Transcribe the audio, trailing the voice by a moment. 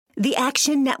The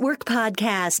Action Network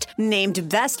Podcast, named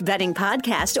Best Betting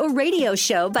Podcast or Radio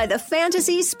Show by the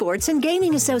Fantasy Sports and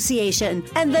Gaming Association,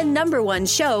 and the #1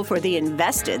 show for the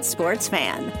invested sports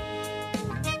fan.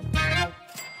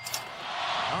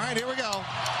 All right, here we go. 15,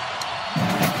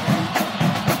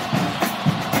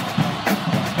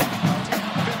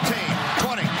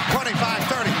 20, 25,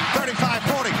 30, 35,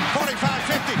 40, 45,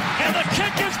 50. And the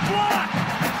kick is blocked.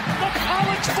 The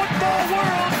college football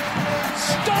world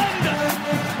stunned.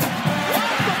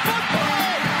 What the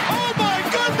football? Oh my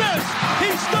goodness! He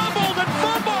stumbled and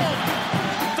fumbled.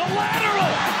 The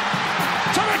lateral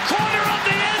to the corner of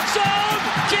the end zone.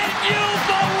 Can you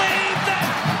believe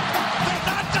that? They're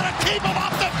not going to keep him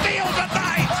off the field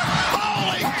tonight.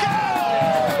 Holy cow!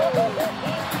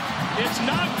 It's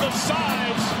not the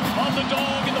size of the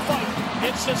dog in the fight.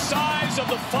 It's the size of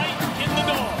the fight in the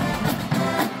dog.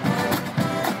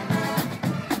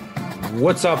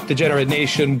 What's up, Degenerate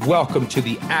Nation? Welcome to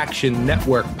the Action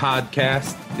Network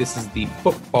Podcast. This is the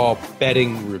football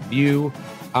betting review.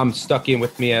 I'm stuck in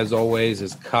with me, as always,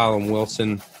 is Colin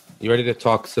Wilson. You ready to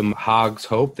talk some Hogs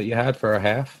hope that you had for a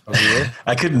half of the year?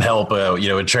 I couldn't help,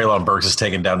 when Treylon Burks is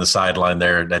taking down the sideline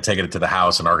there, taking it to the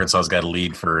house, and Arkansas's got a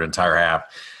lead for an entire half.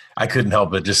 I couldn't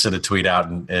help but just send a tweet out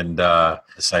and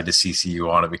decide to CC you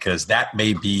on it, because that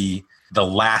may be the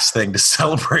last thing to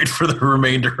celebrate for the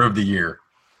remainder of the year.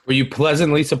 Were you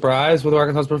pleasantly surprised with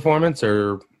Arkansas's performance,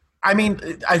 or? I mean,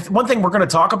 one thing we're going to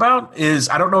talk about is,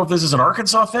 I don't know if this is an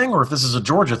Arkansas thing or if this is a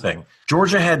Georgia thing.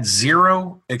 Georgia had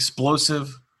 0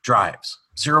 explosive drives,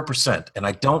 0%. And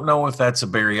I don't know if that's a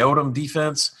Barry Odom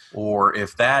defense or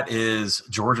if that is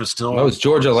Georgia still. That was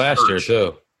Georgia last year,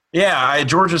 too. Yeah,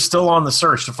 Georgia's still on the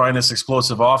search to find this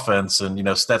explosive offense. And,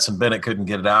 Stetson Bennett couldn't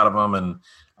get it out of them. And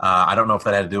I don't know if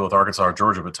that had to do with Arkansas or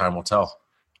Georgia, but time will tell.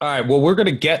 All right, well, we're going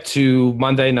to get to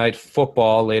Monday Night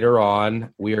Football later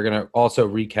on. We are going to also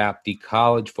recap the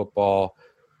college football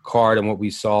card and what we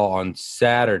saw on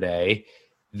Saturday.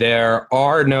 There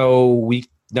are no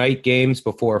weeknight games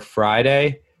before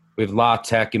Friday. We have La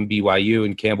Tech and BYU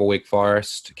and Campbell Wake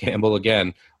Forest. Campbell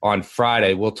again on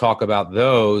Friday. We'll talk about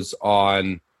those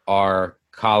on our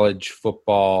college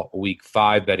football week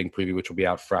 5 betting preview, which will be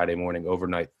out Friday morning,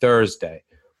 overnight Thursday.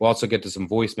 We'll also get to some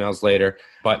voicemails later.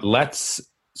 But let's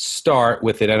start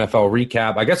with an NFL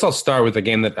recap. I guess I'll start with a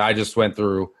game that I just went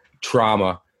through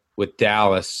trauma with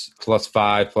Dallas,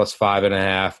 +5,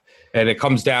 +5.5. And it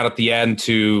comes down at the end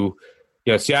to,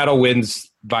 Seattle wins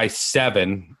by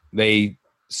 7. They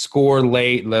score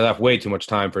late, and they left way too much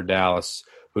time for Dallas,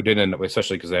 who didn't,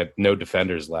 especially because they had no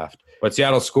defenders left. But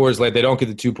Seattle scores late. They don't get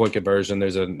the 2-point conversion.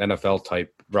 There's an NFL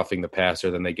type roughing the passer.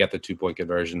 Then they get the 2-point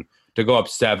conversion to go up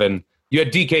 7. You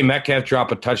had DK Metcalf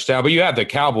drop a touchdown, but you had the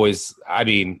Cowboys,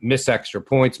 miss extra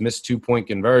points, miss 2-point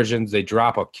conversions. They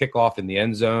drop a kickoff in the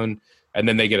end zone, and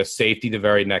then they get a safety the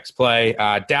very next play.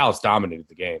 Dallas dominated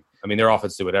the game. Their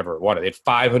offense did whatever it wanted. They had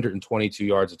 522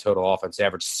 yards of total offense,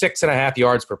 averaged 6.5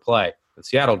 yards per play. The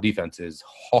Seattle defense is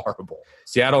horrible.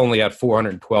 Seattle only had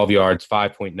 412 yards,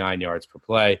 5.9 yards per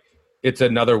play. It's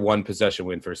another one-possession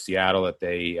win for Seattle that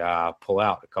they pull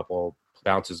out. A couple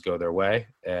bounces go their way,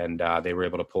 and they were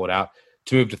able to pull it out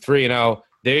to move to 3-0.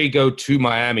 They go to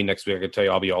Miami next week. I can tell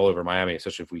you I'll be all over Miami,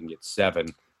 especially if we can get 7.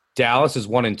 Dallas is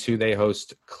 1-2. They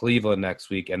host Cleveland next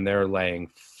week, and they're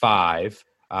laying 5.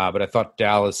 But I thought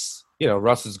Dallas,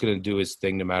 Russ is going to do his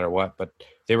thing no matter what, but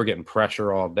they were getting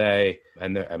pressure all day.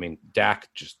 And, Dak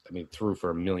threw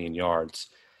for 1,000,000 yards.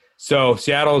 So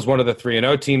Seattle is one of the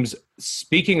 3-0 teams.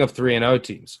 Speaking of 3-0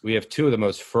 teams, we have 2 of the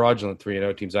most fraudulent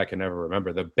 3-0 teams I can ever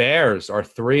remember. The Bears are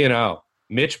 3-0.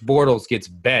 Mitch Bortles gets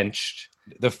benched.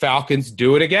 The Falcons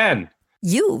do it again.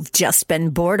 You've just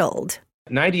been Bortled.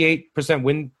 98%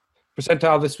 win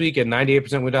percentile this week and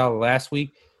 98% win percentile last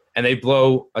week. And they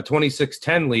blow a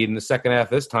 26-10 lead in the second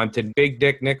half this time to Big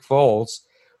Dick Nick Foles,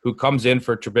 who comes in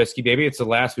for Trubisky. Maybe it's the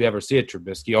last we ever see of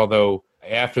Trubisky, although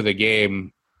after the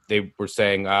game, they were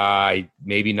saying,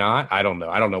 maybe not. I don't know.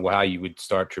 I don't know how you would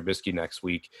start Trubisky next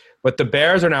week. But the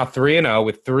Bears are now 3-0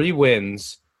 with 3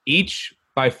 wins, each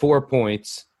by 4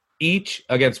 points, each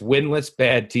against winless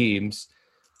bad teams.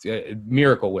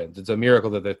 Miracle wins. It's a miracle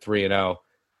that they're 3-0.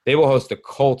 They will host the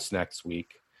Colts next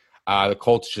week. The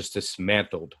Colts just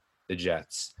dismantled the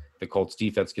Jets. The Colts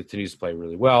defense continues to play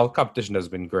really well. Competition has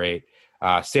been great.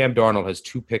 Sam Darnold has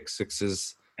 2 pick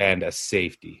sixes and a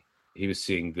safety. He was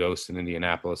seeing ghosts in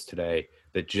Indianapolis today.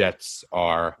 The Jets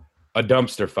are a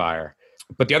dumpster fire.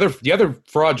 But the other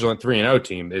fraudulent 3-0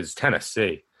 team is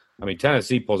Tennessee.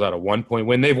 Tennessee pulls out a 1-point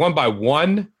win. They've won by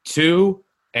 1, 2,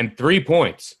 and 3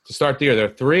 points to start the year. They're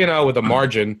 3-0 with a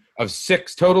margin of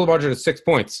 6, total margin of 6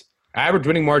 points. Average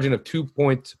winning margin of 2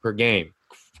 points per game.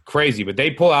 crazy, but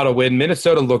they pull out a win.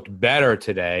 Minnesota looked better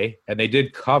today, and they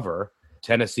did cover.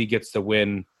 Tennessee gets the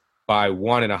win by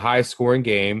 1 in a high-scoring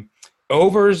game.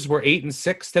 Overs were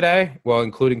 8-6 today. Well,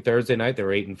 including Thursday night, they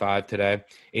were 8-5 today.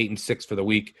 8-6 for the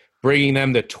week, bringing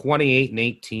them to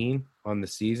 28-18 on the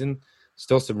season.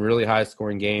 Still some really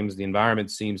high-scoring games. The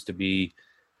environment seems to be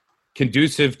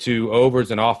conducive to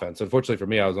overs and offense. Unfortunately for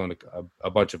me, I was on a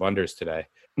bunch of unders today.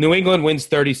 New England wins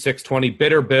 36-20.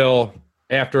 Bitter Bill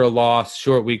after a loss,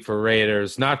 short week for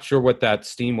Raiders. Not sure what that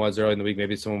steam was early in the week.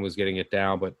 Maybe someone was getting it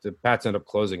down, but the Pats end up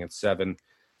closing at 7.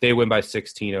 They win by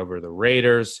 16 over the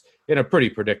Raiders in a pretty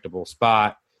predictable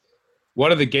spot.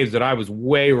 One of the games that I was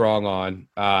way wrong on,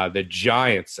 the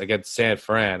Giants against San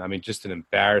Fran. I mean, just an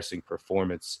embarrassing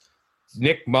performance.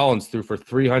 Nick Mullins threw for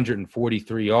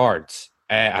 343 yards.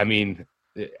 I mean,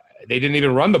 they didn't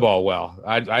even run the ball well.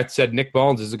 I said Nick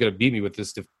Mullins is going to beat me with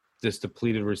this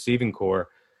depleted receiving core.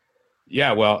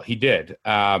 Yeah, well, he did.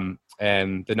 And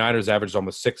the Niners averaged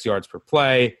almost 6 yards per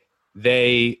play.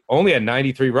 They only had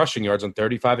 93 rushing yards on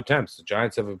 35 attempts. The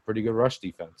Giants have a pretty good rush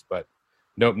defense. But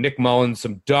nope, Nick Mullins,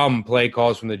 some dumb play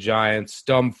calls from the Giants,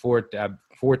 dumb fourth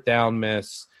down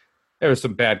miss. There were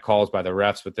some bad calls by the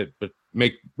refs, but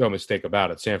make no mistake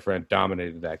about it, San Fran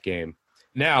dominated that game.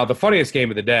 Now, the funniest game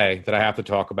of the day that I have to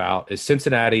talk about is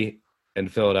Cincinnati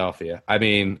and Philadelphia. I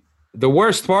mean, the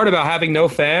worst part about having no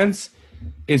fans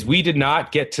is we did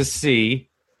not get to see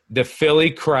the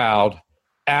Philly crowd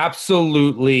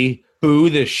absolutely boo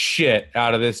the shit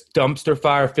out of this dumpster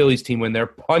fire Phillies team when they're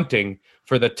punting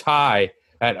for the tie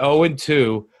at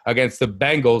 0-2 against the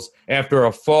Bengals after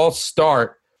a false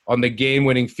start on the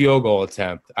game-winning field goal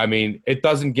attempt. I mean, it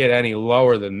doesn't get any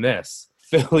lower than this.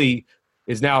 Philly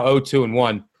is now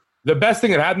 0-2-1. The best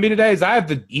thing that happened to me today is I have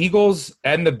the Eagles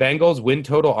and the Bengals win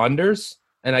total unders,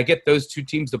 and I get those two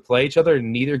teams to play each other,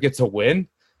 and neither gets a win.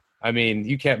 I mean,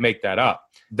 you can't make that up.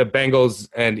 The Bengals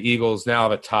and Eagles now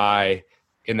have a tie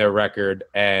in their record,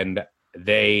 and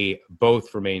they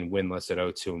both remain winless at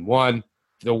 0-2-1.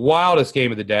 The wildest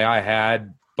game of the day I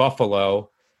had Buffalo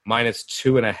minus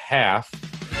 2.5.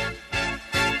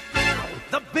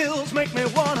 The Bills make me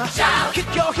wanna shout,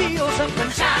 kick your heels up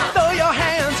and shout, throw your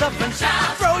hands up and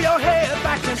shout, throw your head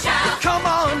back and shout. Come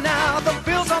on now, the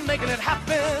Bills are making it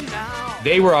happen now.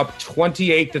 They were up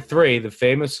 28-3, the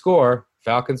famous score,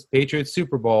 Falcons-Patriots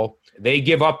Super Bowl. They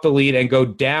give up the lead and go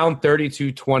down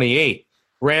 32-28.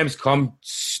 Rams come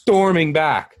storming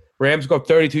back. Rams go up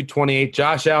 32-28.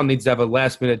 Josh Allen needs to have a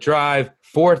last-minute drive.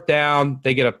 4th down,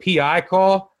 they get a PI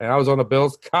call, and I was on the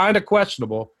Bills. Kind of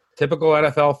questionable. Typical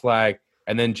NFL flag.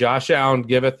 And then Josh Allen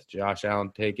giveth, Josh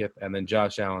Allen taketh, and then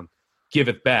Josh Allen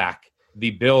giveth back.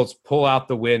 The Bills pull out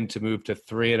the win to move to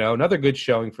 3-0. Another good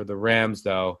showing for the Rams,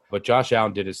 though. But Josh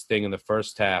Allen did his thing in the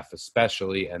first half,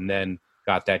 especially, and then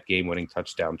got that game-winning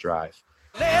touchdown drive.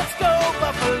 Let's go,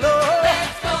 Buffalo.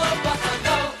 Let's go,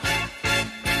 Buffalo.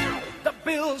 The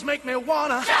Bills make me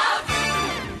wanna shout.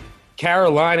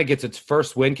 Carolina gets its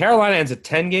first win. Carolina ends a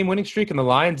 10-game winning streak, and the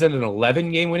Lions end an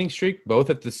 11-game winning streak, both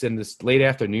in this late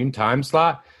afternoon time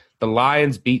slot. The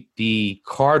Lions beat the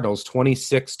Cardinals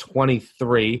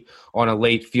 26-23 on a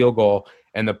late field goal,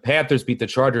 and the Panthers beat the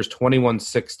Chargers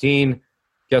 21-16.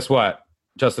 Guess what?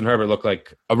 Justin Herbert looked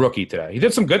like a rookie today. He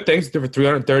did some good things. He threw for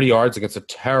 330 yards against a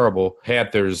terrible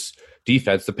Panthers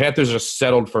defense. The Panthers are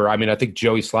settled for, I think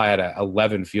Joey Sly had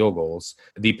 11 field goals.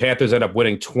 The Panthers end up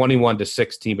winning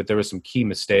 21-16, but there were some key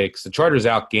mistakes. The Chargers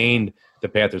outgained the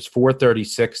Panthers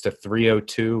 436 to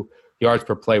 302. Yards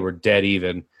per play were dead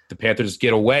even. The Panthers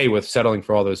get away with settling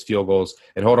for all those field goals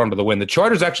and hold on to the win. The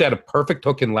Chargers actually had a perfect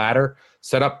hook and ladder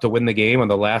set up to win the game on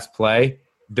the last play.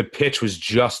 The pitch was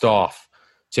just off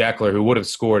to Eckler, who would have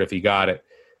scored if he got it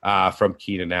from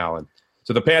Keenan Allen.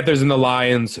 So the Panthers and the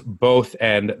Lions both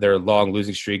end their long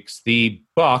losing streaks. The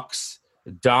Bucs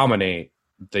dominate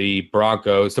the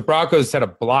Broncos. The Broncos had a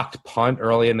blocked punt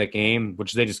early in the game,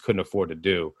 which they just couldn't afford to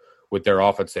do with their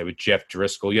offense. They with Jeff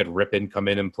Driscoll. You had Rippon come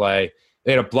in and play.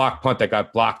 They had a blocked punt that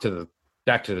got blocked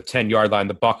back to the 10-yard line.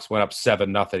 The Bucs went up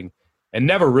 7-0 and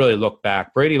never really looked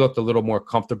back. Brady looked a little more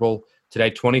comfortable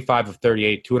today, 25 of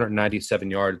 38,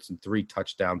 297 yards and 3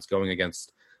 touchdowns going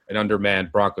against an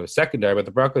undermanned Broncos secondary, but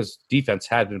the Broncos defense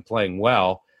had been playing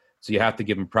well, so you have to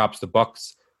give them props. The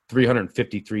Bucs,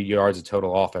 353 yards of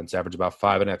total offense, average about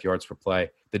 5.5 yards per play.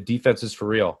 The defense is for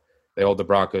real. They hold the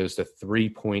Broncos to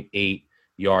 3.8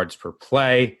 yards per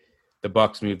play. The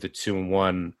Bucs move to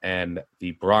 2-1, and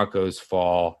the Broncos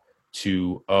fall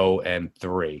to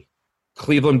 0-3.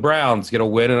 Cleveland Browns get a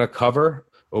win and a cover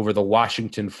over the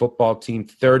Washington football team,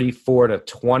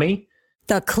 34-20.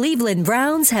 The Cleveland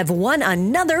Browns have won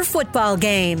another football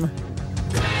game.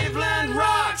 Cleveland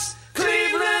rocks!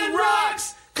 Cleveland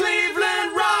rocks!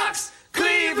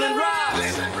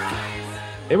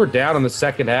 They were down in the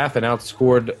second half and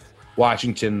outscored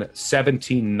Washington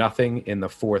 17-0 in the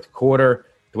fourth quarter.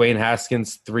 Dwayne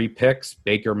Haskins, 3 picks.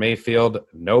 Baker Mayfield,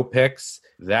 no picks.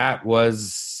 That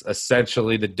was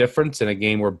essentially the difference in a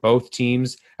game where both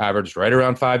teams averaged right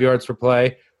around 5 yards per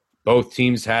play. Both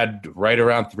teams had right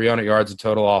around 300 yards of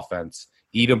total offense.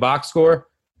 Even box score,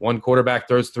 one quarterback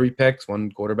throws 3 picks,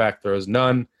 one quarterback throws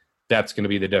none. That's going to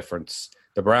be the difference.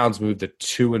 The Browns moved to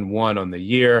 2-1 on the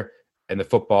year, and the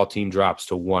football team drops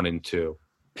to 1-2.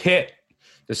 Pitt,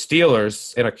 the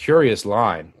Steelers, in a curious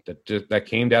line that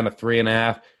came down to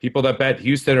 3.5. People that bet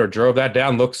Houston or drove that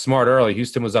down looked smart early.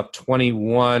 Houston was up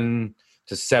 21-17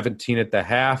 at the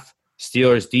half.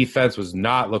 Steelers defense was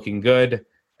not looking good,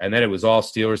 and then it was all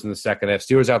Steelers in the second half.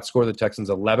 Steelers outscored the Texans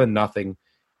 11-0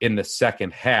 in the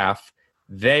second half.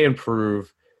 They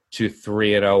improve to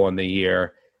 3-0 on the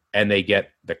year, and they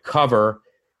get the cover.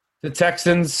 The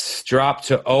Texans drop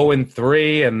to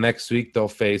 0-3, and next week they'll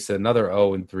face another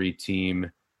 0-3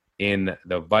 team in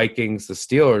the Vikings. The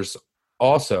Steelers, a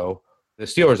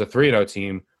 3-0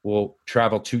 team, will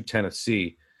travel to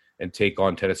Tennessee and take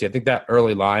on Tennessee. I think that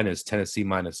early line is Tennessee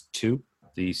 -2.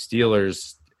 The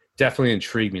Steelers definitely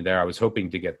intrigued me there. I was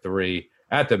hoping to get 3.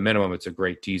 At the minimum, it's a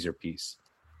great teaser piece.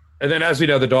 And then, as we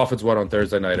know, the Dolphins won on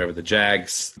Thursday night over the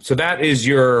Jags. So that is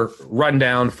your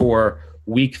rundown for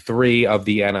Week 3 of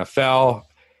the NFL.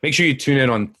 Make sure you tune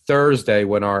in on Thursday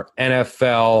when our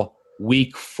NFL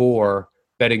Week 4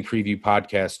 betting preview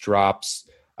podcast drops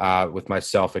with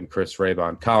myself and Chris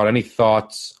Raybon. Colin, any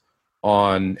thoughts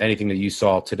on anything that you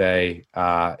saw today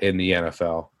in the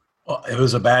NFL? Well, it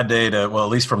was a bad day at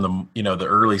least from the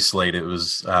early slate, it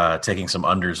was taking some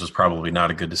unders was probably not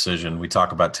a good decision. We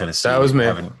talk about Tennessee. That was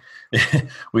me.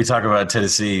 We talk about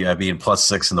Tennessee being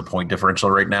 +6 in the point differential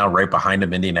right now. Right behind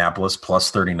them, Indianapolis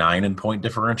 +39 in point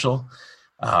differential.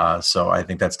 So I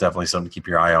think that's definitely something to keep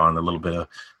your eye on. A little bit of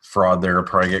fraud there will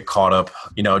probably get caught up.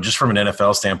 Just from an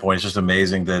NFL standpoint, it's just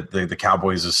amazing that the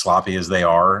Cowboys, as sloppy as they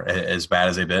are, as bad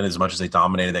as they've been, as much as they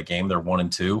dominated that game, they're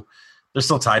 1-2. They're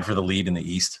still tied for the lead in the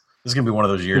East. This is going to be one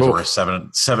of those years where a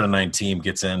 7-9 team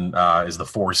gets in as the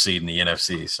 4 seed in the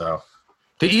NFC. So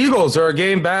the Eagles are a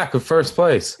game back of first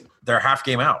place. They're half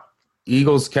game out.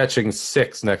 Eagles catching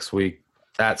 6 next week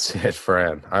at San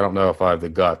Fran. I don't know if I have the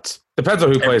guts. Depends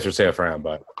on who plays for San Fran,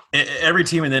 but every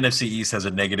team in the NFC East has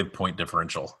a negative point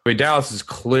differential. I mean, Dallas is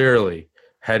clearly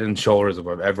head and shoulders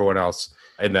above everyone else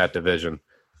in that division.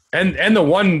 And the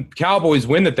one Cowboys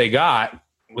win that they got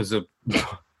was a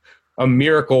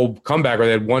miracle comeback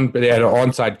where they had an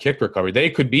onside kick recovery.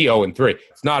 They could be 0-3.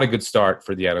 It's not a good start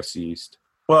for the NFC East.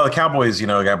 Well, the Cowboys,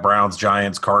 got Browns,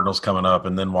 Giants, Cardinals coming up,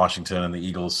 and then Washington and the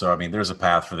Eagles. So, I mean, there's a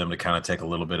path for them to kind of take a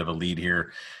little bit of a lead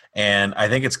here. And I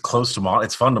think it's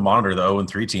it's fun to monitor the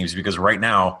 0-3 teams because right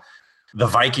now the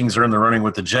Vikings are in the running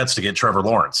with the Jets to get Trevor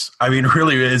Lawrence. I mean,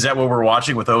 really, is that what we're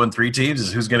watching with 0-3 teams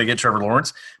is who's going to get Trevor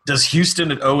Lawrence? Does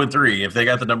Houston at 0-3, if they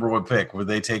got the number 1 pick, would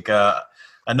they take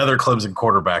another Clemson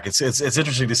quarterback? It's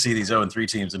interesting to see these 0-3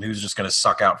 teams and who's just going to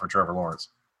suck out for Trevor Lawrence.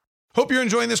 Hope you're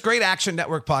enjoying this great Action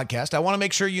Network podcast. I want to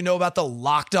make sure you know about the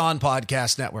Locked On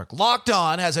Podcast Network. Locked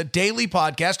On has a daily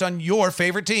podcast on your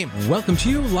favorite team. Welcome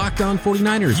to Locked On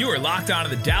 49ers. You are locked on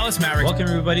to the Dallas Mavericks. Welcome,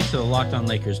 everybody, to the Locked On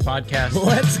Lakers podcast.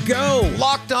 Let's go.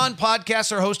 Locked On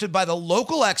podcasts are hosted by the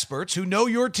local experts who know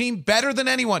your team better than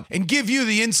anyone and give you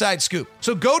the inside scoop.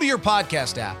 So go to your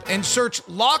podcast app and search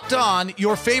Locked On,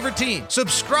 your favorite team.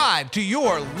 Subscribe to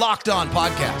your Locked On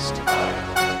podcast.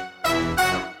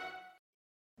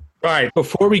 All right,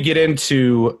 before we get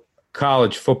into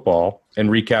college football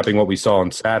and recapping what we saw on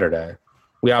Saturday,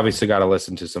 we obviously got to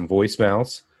listen to some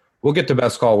voicemails. We'll get to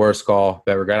best call, worst call,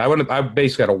 bet regret. I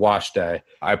basically had a wash day.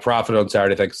 I profited on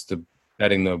Saturday thanks to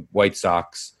betting the White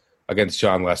Sox against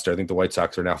John Lester. I think the White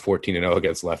Sox are now 14-0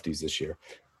 against lefties this year.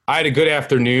 I had a good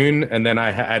afternoon, and then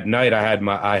at night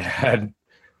I had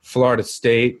Florida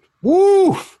State.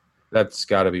 Woo! That's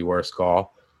got to be worst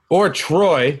call. Or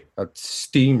Troy,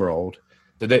 steamrolled.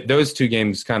 Those 2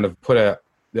 games kind of put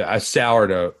a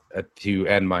sour to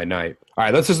end my night. All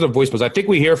right, let's listen to voicemails. I think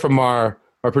we hear from our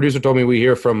producer told me we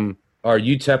hear from our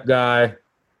UTEP guy.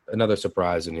 Another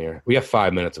surprise in here. We have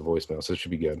 5 minutes of voicemail, so it should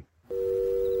be good.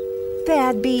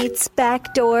 Bad beats,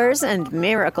 backdoors, and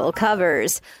miracle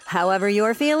covers. However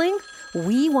you're feeling,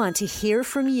 we want to hear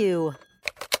from you.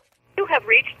 You have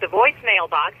reached the voicemail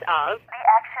box of the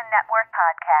Action Network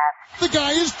Podcast. The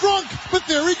guy is drunk, but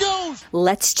there he goes.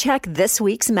 Let's check this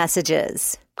week's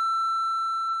messages.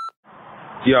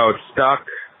 Yo, it's Stuck.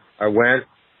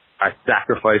 I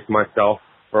sacrificed myself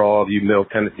for all of you Middle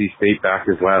Tennessee State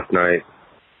backers last night.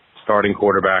 Starting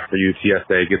quarterback for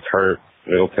UTSA gets hurt.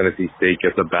 Middle Tennessee State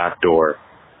gets a backdoor.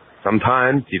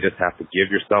 Sometimes you just have to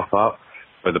give yourself up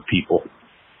for the people.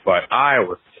 But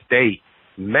Iowa State,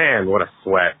 man, what a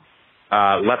sweat.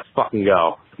 Let's fucking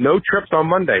go. No trips on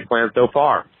Monday planned so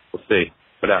far. We'll see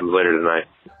what happens later tonight.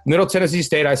 Middle Tennessee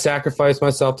State, I sacrificed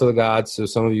myself to the gods so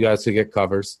some of you guys could get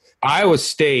covers. Iowa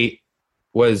State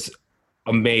was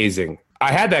amazing.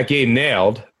 I had that game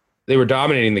nailed. They were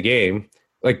dominating the game.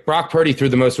 Like, Brock Purdy threw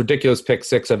the most ridiculous pick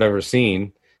six I've ever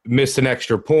seen. Missed an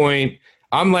extra point.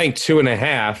 I'm laying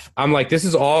 2.5. I'm like, this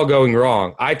is all going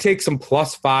wrong. I take some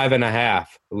plus 5.5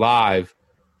 live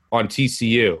on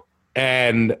TCU.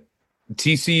 And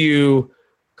TCU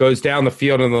goes down the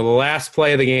field in the last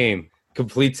play of the game,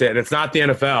 completes it. And it's not the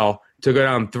NFL to go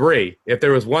down 3. If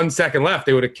there was 1 second left,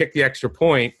 they would have kicked the extra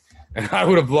point, and I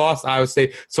would have lost Iowa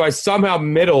State. So I somehow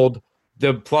middled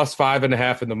the plus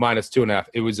 5.5 and the minus 2.5.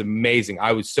 It was amazing.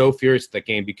 I was so furious at that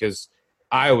game because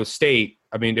Iowa State,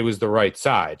 I mean, it was the right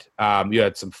side. You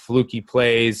had some fluky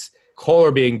plays.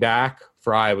 Kohler being back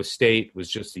for Iowa State was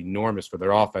just enormous for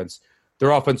their offense. Their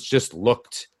offense just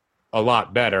looked a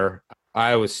lot better.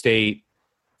 Iowa State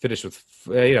finished with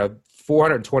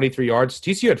 423 yards.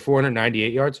 TCU had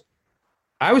 498 yards.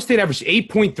 Iowa State averaged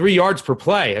 8.3 yards per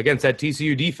play against that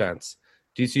TCU defense.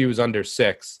 TCU was under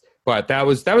 6. But that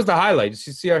was the highlight. Did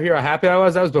you see how happy I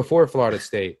was? That was before Florida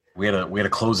State. We had a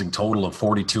closing total of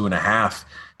 42.5,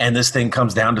 and this thing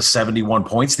comes down to 71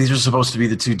 points. These are supposed to be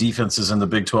the two defenses in the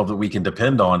Big 12 that we can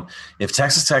depend on. If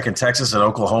Texas Tech and Texas and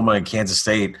Oklahoma and Kansas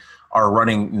State are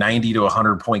running 90 to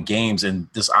 100-point games, and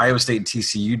this Iowa State and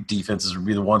TCU defenses would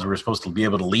be the ones we're supposed to be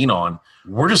able to lean on,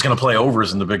 we're just going to play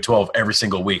overs in the Big 12 every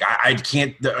single week. I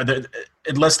can't –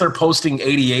 unless they're posting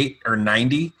 88 or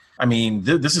 90 – I mean,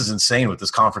 this is insane what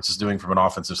this conference is doing from an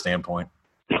offensive standpoint.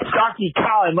 Stocky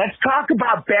Colin, let's talk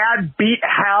about bad beat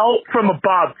hell from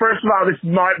above. First of all, this is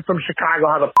Martin from Chicago.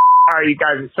 How the are you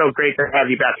guys? It's so great to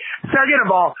have you back. Second of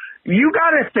all, you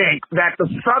got to think that the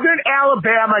Southern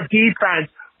Alabama defense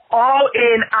all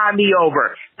in on the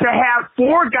over. To have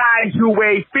 4 guys who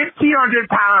weigh 1,500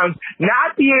 pounds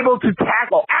not be able to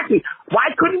tackle. Actually, why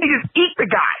couldn't they just eat the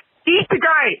guy? Eat the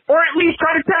guy, or at least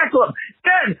try to tackle him.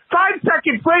 Then, 5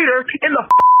 seconds later, in the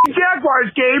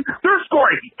Jaguars game, they're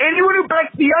scoring. Anyone who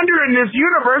bets the under in this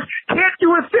universe can't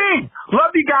do a thing. Love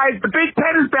you guys. The Big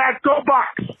Ten is back. Go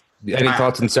Bucks. Any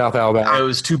thoughts in South Alabama? It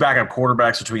was 2 backup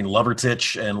quarterbacks between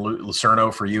Lovertich and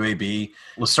Lucerno for UAB.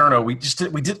 Lucerno,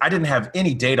 I didn't have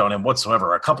any data on him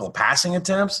whatsoever. A couple of passing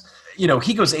attempts. You know,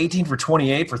 he goes 18 for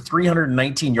 28 for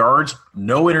 319 yards,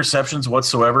 no interceptions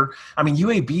whatsoever. I mean,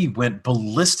 UAB went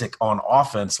ballistic on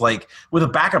offense, like with a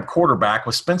backup quarterback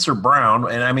with Spencer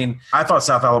Brown. And I mean, I thought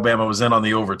South Alabama was in on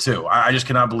the over too. I just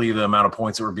cannot believe the amount of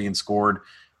points that were being scored.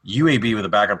 UAB with a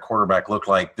backup quarterback looked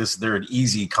like they're an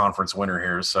easy conference winner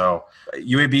here. So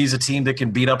UAB is a team that can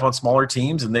beat up on smaller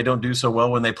teams, and they don't do so well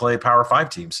when they play Power 5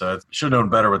 teams. So should have known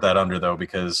better with that under, though,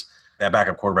 because that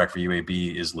backup quarterback for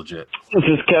UAB is legit. This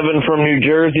is Kevin from New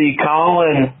Jersey.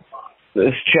 Colin,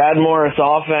 this Chad Morris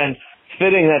offense, it's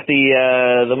fitting that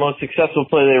the most successful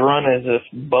play they run is this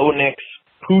Bo Nix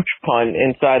pooch punt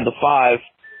inside the 5.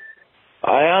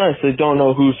 I honestly don't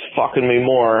know who's fucking me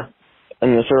more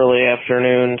in this early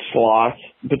afternoon slot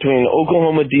between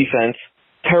Oklahoma defense,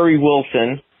 Terry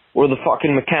Wilson, or the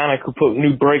fucking mechanic who put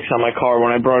new brakes on my car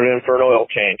when I brought it in for an oil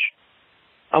change.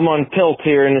 I'm on tilt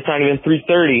here, and it's not even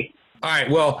 3:30. All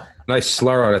right, well, nice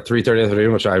slur on a 3:30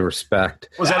 afternoon, which I respect.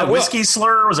 Was that a whiskey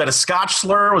slur? Was that a Scotch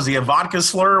slur? Was he a vodka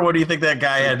slur? What do you think that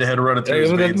guy had to run it through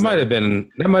his veins? That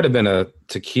might have been a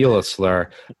tequila slur.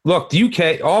 Look, the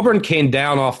UK Auburn came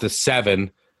down off the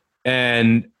 7,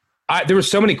 and there were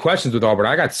so many questions with Auburn.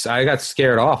 I got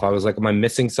scared off. I was like, am I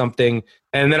missing something?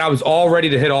 And then I was all ready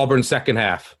to hit Auburn second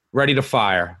half, ready to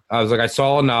fire. I was like, I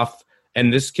saw enough.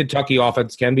 And this Kentucky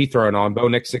offense can be thrown on. Bo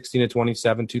Nix, 16 to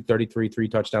 27, 233, 3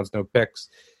 touchdowns, no picks.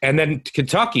 And then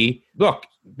Kentucky, look,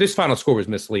 this final score was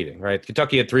misleading, right?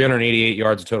 Kentucky had 388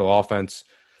 yards of total offense,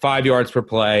 5 yards per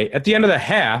play. At the end of the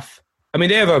half, I mean,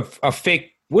 they have a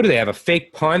fake, what do they have? A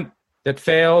fake punt that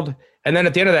failed. And then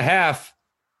at the end of the half,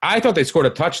 I thought they scored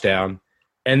a touchdown,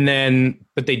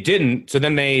 but they didn't. So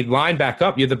then they line back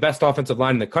up. You're the best offensive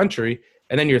line in the country,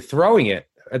 and then you're throwing it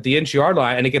at the inch-yard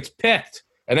line, and it gets picked,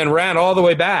 and then ran all the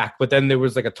way back. But then there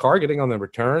was like a targeting on the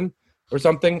return or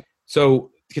something.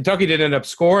 So Kentucky didn't end up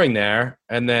scoring there,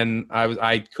 and then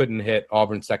I couldn't hit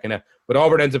Auburn second half. But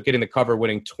Auburn ends up getting the cover,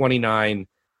 winning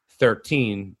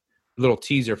 29-13. Little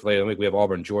teaser for later in the week. We have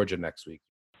Auburn, Georgia next week.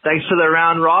 Thanks for the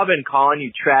round robin, Colin,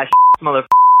 you trash motherfucker.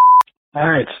 All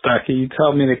right, Stucky, you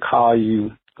told me to call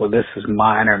you. Well, this is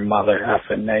minor mother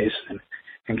effing Nation.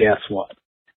 And guess what?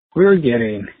 We're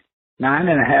getting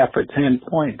 9.5 or 10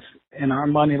 points. And our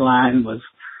money line was,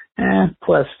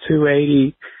 plus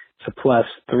 280 to plus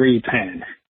 310.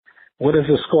 What is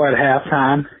the score at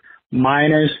halftime?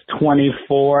 Miners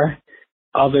 24.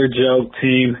 Other joke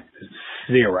team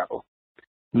 0.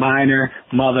 Miner,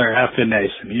 mother effing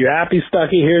nation. You happy,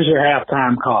 Stucky? Here's your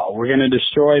halftime call. We're going to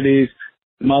destroy these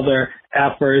mother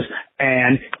effers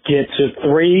and get to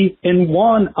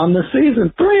 3-1 on the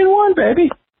season. 3-1, baby.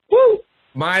 Woo!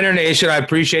 Miner Nation, I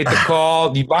appreciate the call.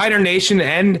 The Miner Nation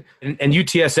and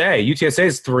UTSA. UTSA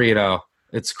is 3-0.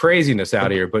 It's craziness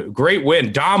out here, but great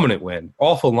win, dominant win.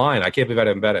 Awful line. I can't believe I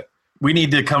didn't bet it. We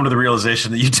need to come to the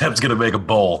realization that UTEP's going to make a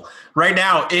bowl. Right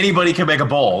now, anybody can make a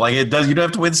bowl. Like it does, you don't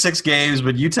have to win 6 games,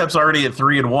 but UTEP's already at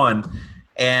 3-1,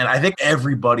 and I think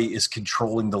everybody is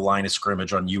controlling the line of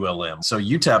scrimmage on ULM. So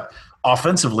UTEP,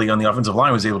 offensively on the offensive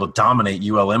line, was able to dominate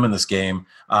ULM in this game.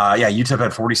 UTEP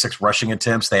had 46 rushing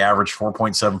attempts. They averaged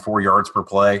 4.74 yards per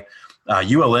play.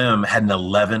 ULM had an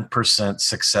 11%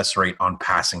 success rate on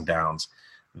passing downs.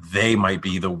 They might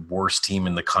be the worst team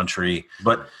in the country,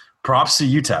 but props to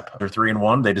UTEP. They're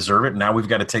 3-1. They deserve it. Now we've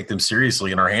got to take them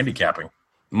seriously in our handicapping.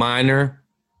 Miner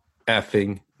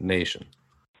effing nation.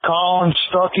 Colin,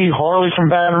 Stucky, Harley from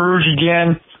Baton Rouge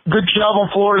again. Good job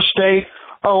on Florida State.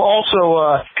 Oh,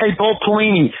 also, hey, Bo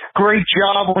Pelini, great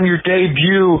job on your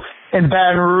debut in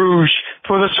Baton Rouge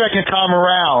for the second time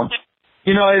around.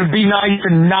 You know, it would be nice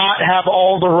to not have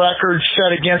all the records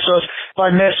set against us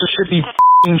by Mississippi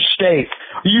State.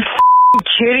 Are you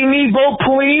kidding me, Bo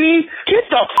Pelini? Get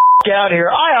the out of here.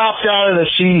 I opt out of the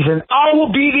season. I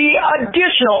will be the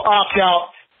additional opt-out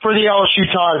for the LSU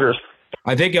Tigers.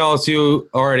 I think LSU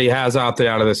already has opted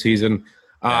out of the season.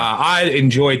 I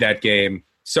enjoyed that game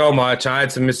so much. I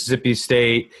had some Mississippi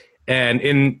State, and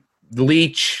in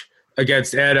Leach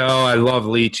against Edo, I love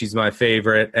Leach. He's my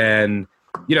favorite. And,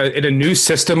 you know, in a new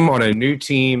system on a new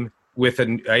team with,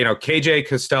 KJ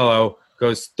Costello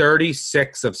goes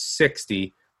 36 of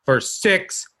 60 for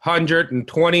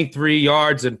 623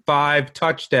 yards and 5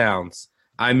 touchdowns.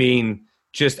 I mean,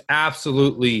 just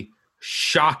absolutely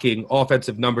shocking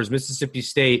offensive numbers. Mississippi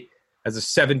State as a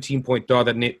 17-point dog.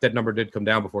 That number did come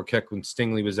down before Keckman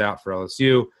Stingley was out for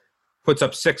LSU. Puts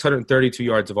up 632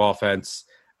 yards of offense,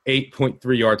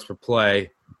 8.3 yards per play.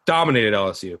 Dominated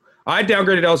LSU. I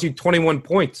downgraded LSU 21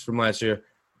 points from last year.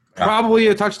 Probably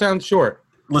a touchdown short.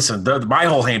 Listen, my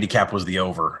whole handicap was the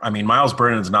over. I mean, Miles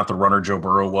Brennan's not the runner Joe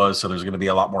Burrow was, so there's going to be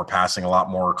a lot more passing, a lot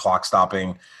more clock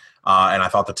stopping, and I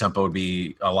thought the tempo would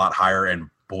be a lot higher, and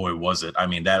boy, was it. I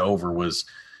mean, that over was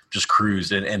just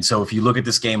cruised. And so if you look at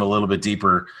this game a little bit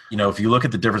deeper, you know, if you look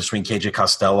at the difference between KJ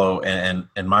Costello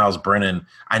and Miles Brennan,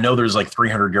 I know there's like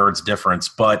 300 yards difference,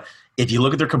 but if you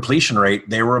look at their completion rate,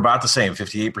 they were about the same,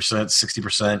 58%,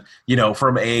 60%. You know,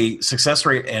 from a success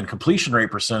rate and completion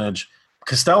rate percentage,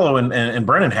 Costello and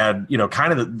Brennan had, you know,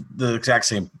 kind of the exact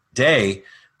same day.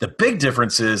 The big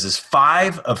difference is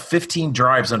 5 of 15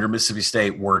 drives under Mississippi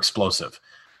State were explosive.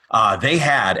 They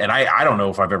had, and I don't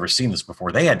know if I've ever seen this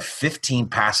before, they had 15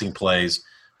 passing plays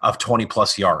of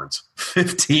 20-plus yards.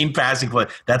 15 passing plays.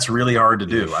 That's really hard to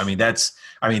do. I mean,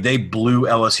 they blew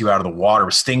LSU out of the water.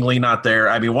 With Stingley not there,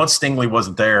 I mean, once Stingley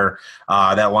wasn't there,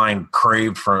 that line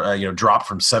craved from, dropped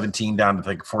from 17 down to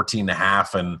like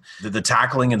 14.5. And the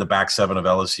tackling in the back seven of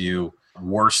LSU,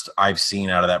 worst I've seen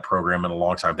out of that program in a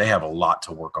long time. They have a lot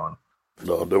to work on.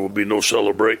 No, there will be no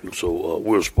celebrating. So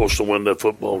we're supposed to win that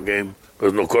football game.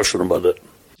 There's no question about that.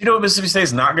 You know what Mississippi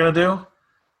State's not going to do?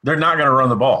 They're not going to run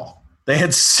the ball. They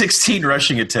had 16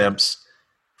 rushing attempts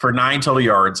for 9 total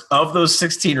yards. Of those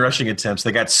 16 rushing attempts,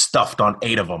 they got stuffed on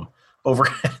 8 of them.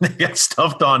 They got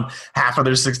stuffed on half of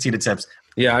their 16 attempts.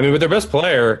 Yeah, I mean, but their best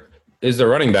player is the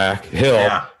running back, Hill,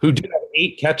 who did have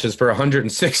 8 catches for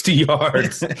 160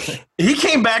 yards. He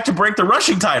came back to break the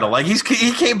rushing title. Like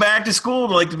he came back to school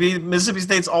to be Mississippi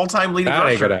State's all-time leading rusher.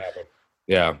 That ain't gonna happen.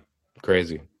 Yeah,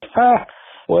 crazy.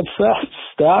 What's up,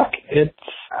 Stuck? It's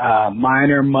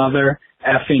Minor Mother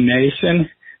effing Nation.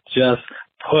 Just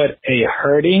put a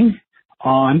hurting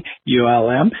on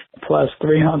ULM plus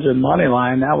 300 money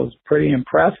line. That was pretty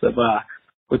impressive.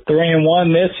 We're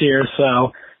 3-1 this year,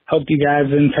 so hope you guys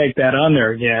didn't take that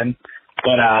under again.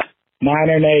 But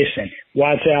Minor Nation,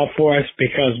 watch out for us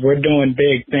because we're doing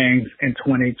big things in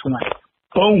 2020.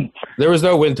 Boom. There was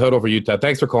no win total for Utah.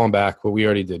 Thanks for calling back, but we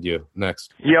already did you.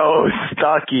 Next. Yo,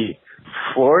 Stucky,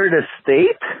 Florida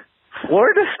State?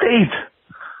 Florida State?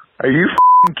 Are you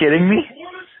kidding me?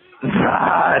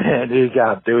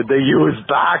 Dude, the U is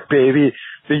back, baby.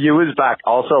 The U is back.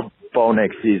 Also, Bo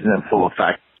next season in full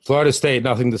effect. Florida State,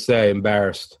 nothing to say.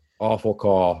 Embarrassed. Awful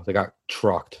call. They got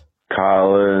trucked.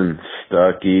 Colin,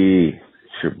 Stucky,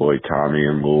 it's your boy Tommy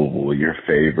in Louisville, your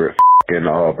favorite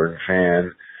Auburn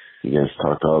fan. You guys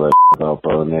talked all that about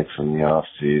Bo Nix in the off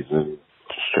season,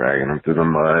 just dragging him through the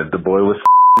mud. The boy was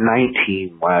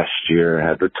 19 last year,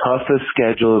 had the toughest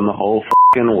schedule in the whole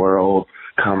world.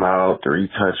 Come out, 3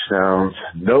 touchdowns,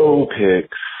 no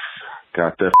picks,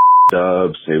 got the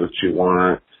dub, say what you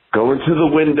want. Going to the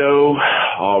window,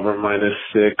 Auburn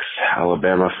 -6,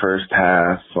 Alabama first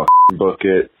half, book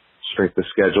it. Strength of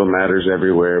schedule matters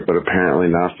everywhere, but apparently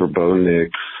not for Bo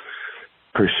Nix.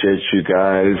 Appreciate you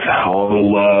guys, all the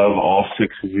love, all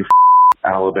 6 of you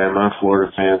Alabama,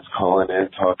 Florida fans calling in,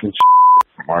 talking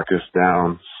shit. Mark us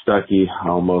down. Stucky, I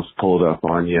almost pulled up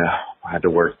on you. I had to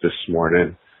work this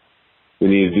morning. We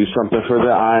need to do something for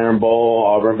the Iron Bowl.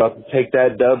 Auburn about to take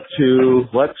that dub too.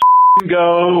 Let's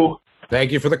go.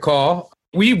 Thank you for the call.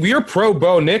 We're pro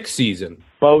Bo Nix season.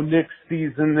 Bo Nix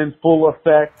season in full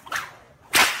effect.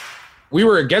 We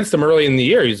were against him early in the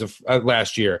year,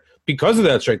 last year, because of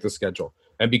that strength of schedule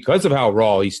and because of how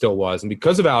raw he still was and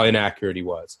because of how inaccurate he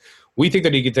was. We think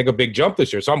that he could take a big jump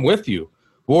this year, so I'm with you.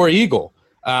 War Eagle.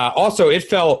 Also, it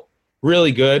felt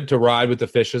really good to ride with the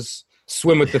fishes,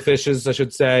 swim with the fishes, I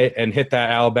should say, and hit that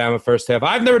Alabama first half.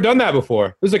 I've never done that before.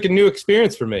 It was like a new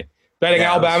experience for me. Betting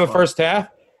Alabama first half,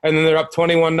 and then they're up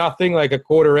 21-0 like a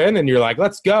quarter in, and you're like,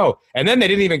 let's go. And then they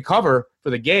didn't even cover for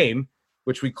the game,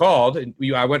 which we called. And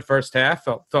I went first half,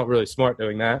 felt really smart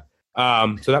doing that.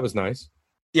 So that was nice.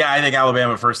 Yeah, I think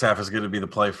Alabama first half is going to be the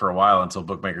play for a while until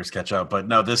bookmakers catch up. But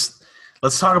no,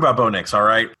 let's talk about Bo Nix, all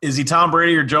right? Is he Tom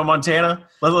Brady or Joe Montana?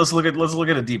 Let's look at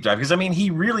a deep dive, because I mean he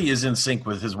really is in sync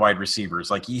with his wide receivers.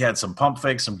 Like, he had some pump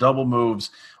fakes, some double moves.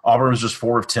 Auburn was just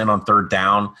 4 of 10 on third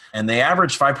down, and they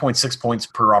averaged 5.6 points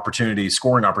per opportunity,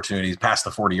 scoring opportunities past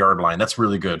the 40-yard line. That's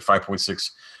really good, 5.6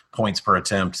 points per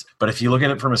attempt. But if you look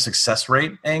at it from a success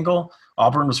rate angle,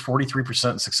 Auburn was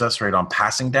 43% success rate on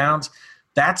passing downs.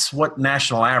 That's what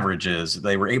national average is.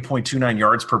 They were 8.29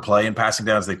 yards per play in passing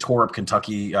downs. They tore up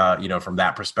Kentucky, from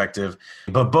that perspective.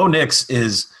 But Bo Nix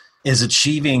is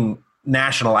achieving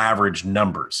national average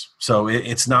numbers. So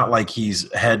it's not like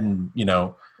he's heading,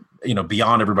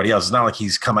 beyond everybody else. It's not like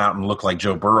he's come out and looked like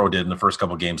Joe Burrow did in the first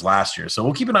couple of games last year. So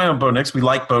we'll keep an eye on Bo Nix. We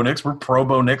like Bo Nix. We're pro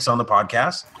Bo Nix on the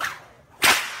podcast.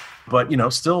 But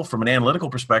still from an analytical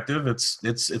perspective,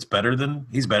 it's better than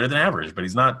average. But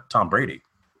he's not Tom Brady.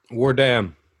 War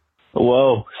damn.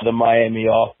 Whoa, the Miami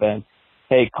offense.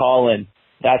 Hey, Colin,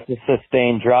 that's a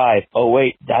sustained drive. Oh,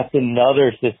 wait, that's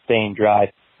another sustained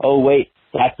drive. Oh, wait,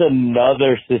 that's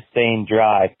another sustained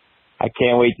drive. I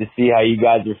can't wait to see how you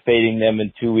guys are fading them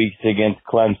in 2 weeks against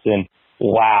Clemson.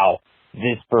 Wow,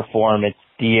 this performance,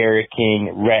 De'Ara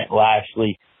King, Rhett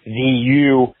Lashley, the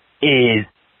U is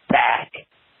back.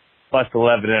 Plus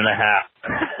 11.5.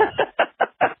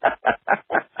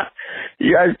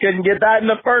 You guys couldn't get that in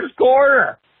the first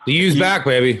quarter. The U's back,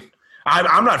 baby.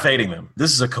 I'm not fading them.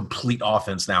 This is a complete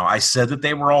offense now. I said that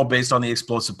they were all based on the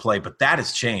explosive play, but that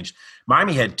has changed.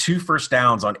 Miami had 2 first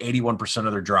downs on 81%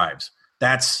 of their drives.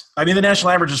 The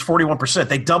national average is 41%.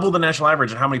 They doubled the national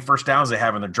average on how many first downs they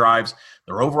have in their drives.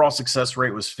 Their overall success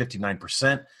rate was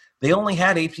 59%. They only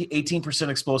had 18%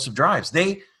 explosive drives.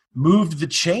 They moved the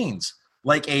chains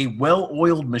like a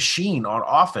well-oiled machine on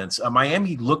offense.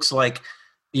 Miami looks like,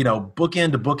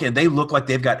 bookend to bookend. They look like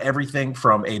they've got everything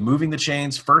from moving the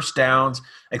chains, first downs,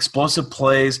 explosive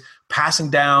plays, passing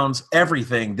downs,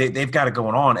 everything. They've got it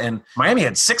going on. And Miami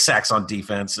had 6 sacks on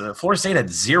defense. Florida State had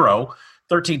 0,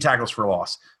 13 tackles for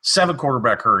loss, 7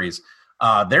 quarterback hurries.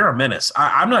 They're a menace.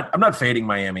 I'm not fading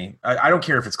Miami. I don't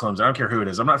care if it's Clemson. I don't care who it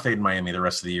is. I'm not fading Miami the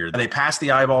rest of the year. They passed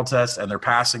the eyeball test and they're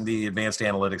passing the advanced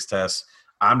analytics test.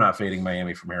 I'm not fading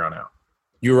Miami from here on out.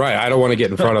 You're right. I don't want to get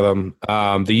in front of them.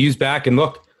 The U's back, and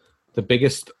look, the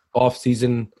biggest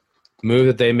offseason move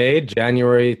that they made,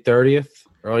 January 30th,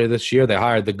 earlier this year, they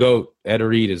hired the GOAT, Ed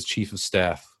Reed, as chief of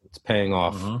staff. It's paying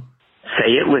off. Mm-hmm.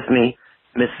 Say it with me.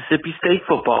 Mississippi State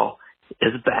football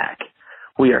is back.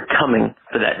 We are coming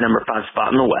for that number 5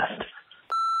 spot in the West.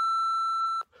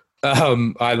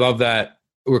 I love that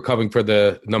we're coming for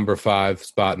the number 5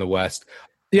 spot in the West.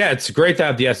 Yeah, it's great to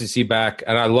have the SEC back,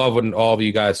 and I love when all of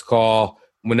you guys call.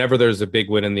 Whenever there's a big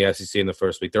win in the SEC in the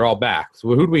first week, they're all back. So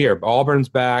who do we hear? Auburn's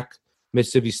back.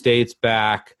 Mississippi State's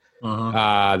back.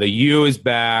 The U is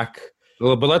back.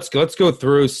 But let's go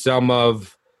through some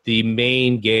of the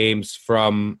main games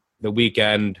from the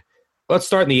weekend. Let's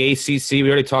start in the ACC. We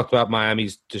already talked about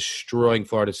Miami's destroying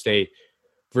Florida State.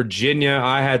 Virginia,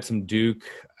 I had some Duke.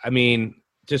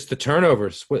 Just the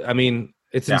turnovers.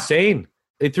 It's insane.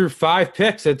 They threw 5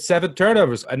 picks, had 7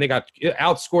 turnovers, and they got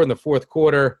outscored in the fourth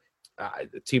quarter.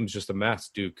 The team's just a mess,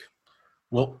 Duke.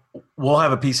 We'll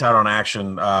have a piece out on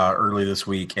Action early this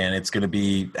week, and it's going to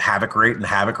be Havoc rate and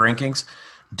Havoc rankings.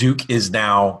 Duke is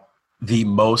now the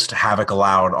most havoc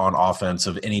allowed on offense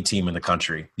of any team in the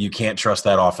country. You can't trust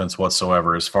that offense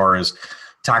whatsoever as far as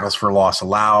tackles for loss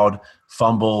allowed,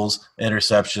 fumbles,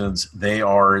 interceptions. They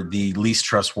are the least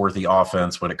trustworthy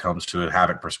offense when it comes to a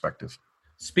havoc perspective.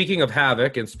 Speaking of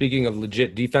havoc and speaking of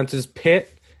legit defenses,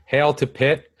 Pitt, hail to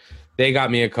Pitt. They got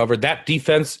me covered. That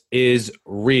defense is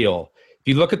real. If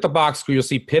you look at the box score, you'll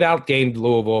see Pitt outgained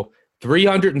Louisville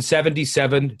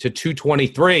 377 to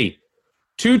 223.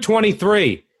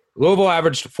 223. Louisville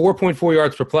averaged 4.4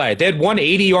 yards per play. They had one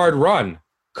 80-yard run.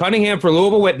 Cunningham for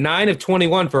Louisville went 9 of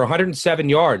 21 for 107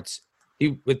 yards.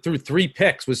 He threw 3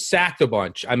 picks, was sacked a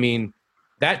bunch. I mean,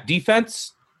 that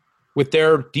defense with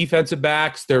their defensive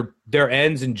backs, their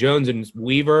ends and Jones and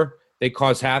Weaver, they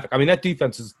cause havoc. I mean, that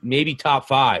defense is maybe top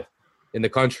 5 in the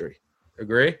country.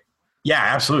 Agree? Yeah,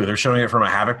 absolutely. They're showing it from a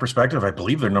havoc perspective. I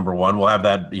believe they're number 1. We'll have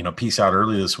that piece out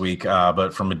early this week.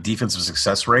 But from a defensive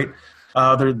success rate,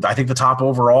 they're, I think, the top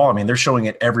overall. I mean, they're showing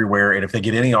it everywhere. And if they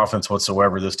get any offense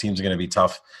whatsoever, those teams are going to be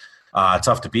tough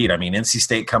to beat. I mean, NC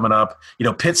State coming up.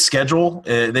 Pitt's schedule,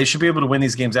 they should be able to win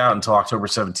these games out until October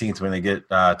 17th when they get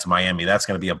to Miami. That's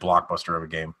going to be a blockbuster of a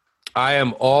game. I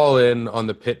am all in on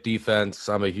the Pitt defense.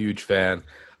 I'm a huge fan.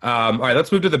 All right,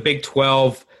 let's move to the Big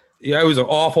 12. Yeah, it was an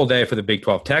awful day for the Big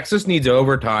 12. Texas needs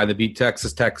overtime to beat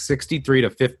Texas Tech 63 to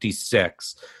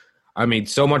 56. I mean,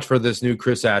 so much for this new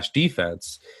Chris Ash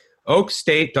defense. Oak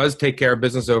State does take care of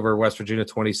business over West Virginia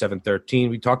 27-13.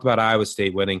 We talked about Iowa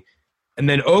State winning. And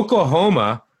then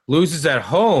Oklahoma loses at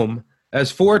home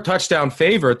as 4 touchdown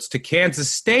favorites to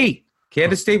Kansas State.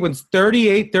 Kansas State wins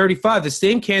 38-35, the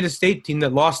same Kansas State team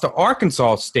that lost to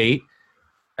Arkansas State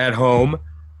at home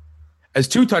as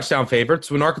 2 touchdown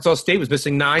favorites when Arkansas State was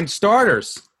missing 9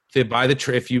 starters.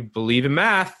 If you believe in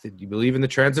math, if you believe in the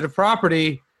transitive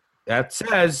property, that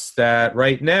says that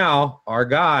right now our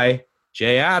guy,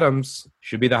 Jay Adams,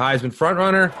 should be the Heisman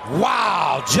frontrunner.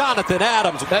 Wow, Jonathan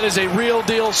Adams. That is a real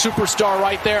deal superstar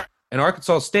right there. And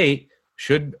Arkansas State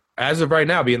should, as of right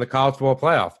now, be in the college football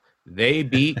playoff. They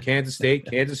beat Kansas State.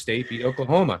 Kansas State beat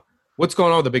Oklahoma. What's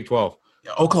going on with the Big 12?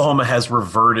 Oklahoma has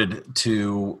reverted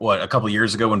to a couple of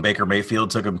years ago when Baker Mayfield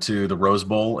took them to the Rose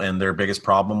Bowl, and their biggest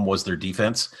problem was their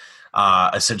defense.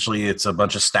 Essentially, it's a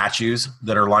bunch of statues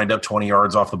that are lined up 20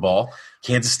 yards off the ball.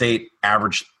 Kansas State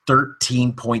averaged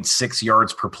 13.6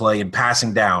 yards per play in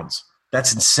passing downs.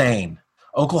 That's insane.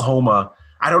 Oklahoma,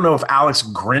 I don't know if Alex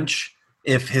Grinch,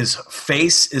 if his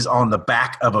face is on the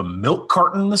back of a milk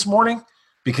carton this morning,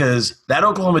 because that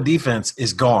Oklahoma defense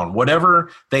is gone.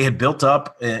 Whatever they had built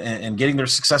up and getting their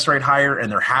success rate higher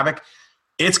and their havoc,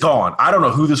 it's gone. I don't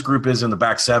know who this group is in the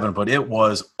back 7, but it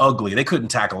was ugly. They couldn't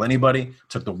tackle anybody,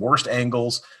 took the worst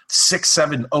angles,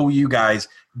 6'7" OU guys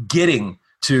getting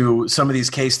to some of these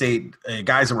K-State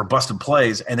guys that were busting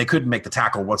plays, and they couldn't make the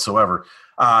tackle whatsoever.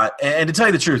 And to tell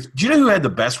you the truth, do you know who had the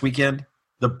best weekend?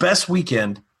 The best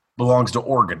weekend belongs to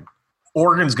Oregon.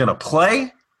 Oregon's going to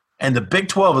play, and the Big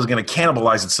 12 is going to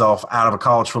cannibalize itself out of a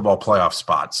college football playoff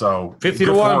spot. So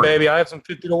 50-1, baby. I have some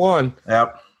 50-1.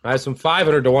 Yep. I have some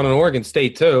 500-1 on Oregon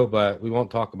State too, but we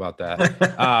won't talk about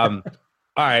that. All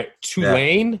right,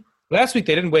 Tulane. Yeah. Last week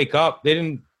they didn't wake up. They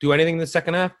didn't do anything in the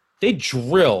second half. They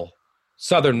drill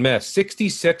Southern Miss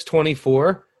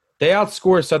 66-24. They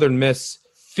outscore Southern Miss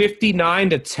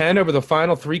 59-10 over the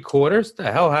final 3 quarters. What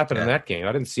the hell happened in that game?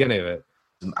 I didn't see any of it.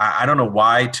 I don't know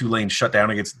why Tulane shut down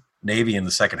against Navy in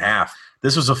the second half.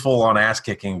 This was a full-on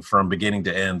ass-kicking from beginning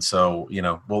to end. So,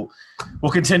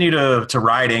 we'll continue to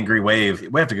ride Angry Wave.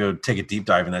 We have to go take a deep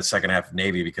dive in that second half of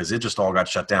Navy because it just all got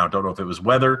shut down. Don't know if it was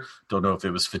weather, don't know if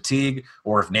it was fatigue,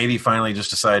 or if Navy finally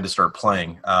just decided to start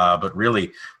playing. But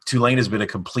really, Tulane has been a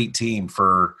complete team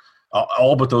for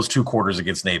all but those 2 quarters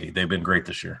against Navy. They've been great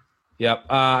this year. Yep.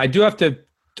 I do have to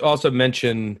also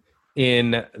mention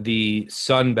in the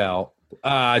Sun Belt,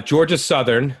 Georgia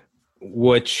Southern,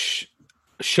 which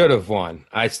should have won.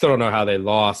 I still don't know how they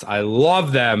lost. I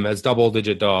love them as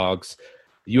double-digit dogs.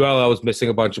 ULL was missing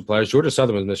a bunch of players. Georgia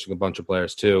Southern was missing a bunch of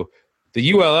players too.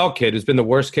 The ULL kid, who's been the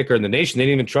worst kicker in the nation, they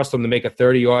didn't even trust him to make a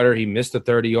 30-yarder. He missed a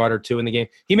 30-yarder too in the game.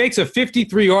 He makes a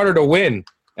 53-yarder to win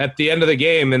at the end of the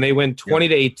game, and they win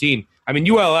 20-18. I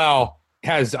mean, ULL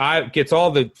gets all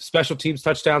the special teams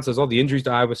touchdowns, has all the injuries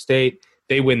to Iowa State.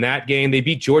 They win that game. They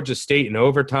beat Georgia State in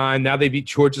overtime. Now they beat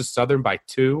Georgia Southern by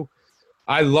 2.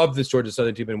 I love this Georgia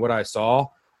Southern team and what I saw.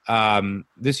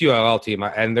 This ULL team,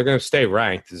 and they're going to stay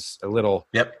ranked, is a little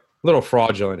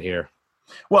fraudulent here.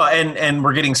 Well, and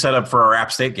we're getting set up for our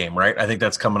App State game, right? I think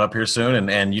that's coming up here soon.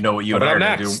 And you know what you and I are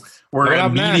going to do.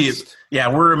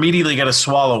 We're immediately going to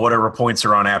swallow whatever points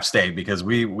are on App State because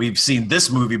we've seen this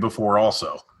movie before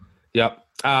also. Yep.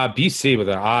 BC with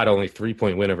an odd only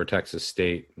 3-point win over Texas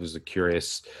State. It was a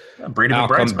curious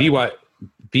outcome.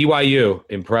 BYU,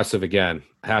 impressive again.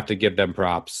 Have to give them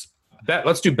props.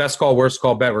 Let's do best call, worst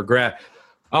call, bet, regret.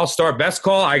 I'll start. Best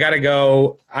call, I got to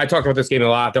go. I talked about this game a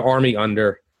lot. The Army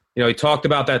under. He talked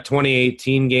about that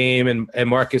 2018 game and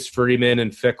Marcus Freeman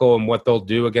and Fickle and what they'll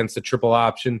do against the triple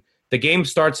option. The game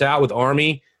starts out with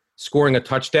Army scoring a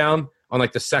touchdown on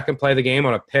like the second play of the game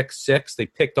on a pick six. They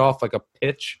picked off like a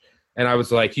pitch. And I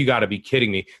was like, you got to be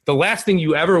kidding me. The last thing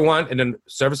you ever want in a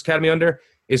Service Academy under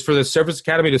is for the Service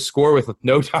Academy to score with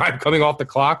no time coming off the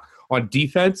clock on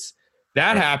defense.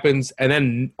 That happens, and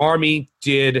then Army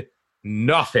did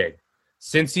nothing.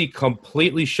 Cincy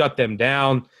completely shut them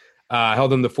down,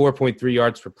 held them to 4.3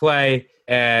 yards per play,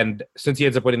 and Cincy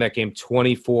ends up winning that game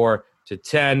 24-10.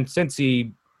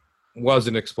 Cincy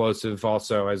wasn't explosive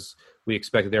also, as we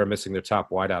expected. They were missing their top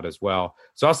wideout as well.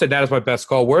 So I'll say that is my best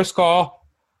call. Worst call,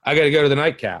 I got to go to the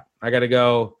nightcap. I got to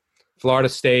go Florida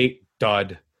State,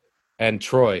 dud, and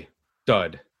Troy,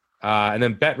 dud. And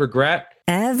then bet regret.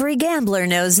 Every gambler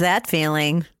knows that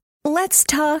feeling. Let's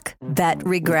talk bet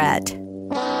regret.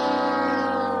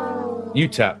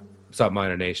 UTEP. What's up,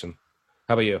 Minor Nation?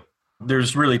 How about you?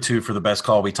 There's really two for the best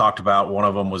call. We talked about one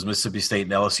of them was Mississippi State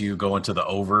and LSU going to the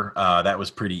over. That was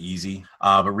pretty easy.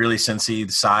 But really, Cincy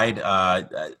side,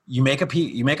 you make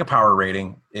a power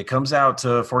rating. It comes out to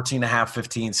 14.5,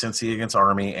 15 Cincy against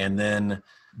Army, and then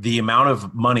the amount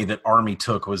of money that Army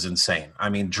took was insane. I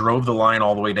mean, drove the line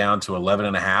all the way down to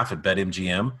 11.5 at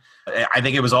BetMGM. I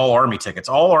think it was all Army tickets,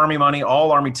 all Army money,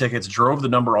 all Army tickets. Drove the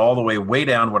number all the way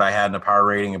down what I had in a power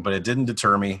rating, but it didn't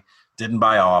deter me. Didn't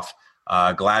buy off.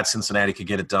 Glad Cincinnati could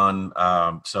get it done.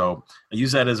 So I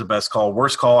use that as a best call.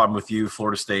 Worst call, I'm with you.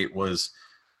 Florida State was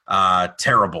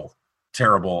terrible.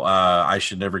 I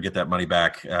should never get that money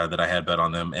back that I had bet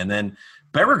on them. And then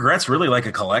bet regret's really like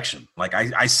a collection. Like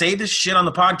I say this shit on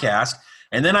the podcast,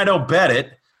 and then I don't bet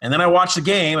it, and then I watch the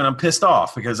game, and I'm pissed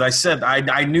off because I said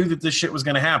I knew that this shit was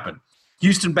going to happen.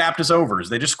 Houston Baptist overs.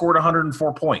 They just scored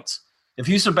 104 points. If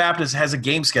Houston Baptist has a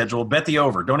game schedule, bet the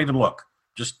over. Don't even look.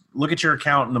 Just look at your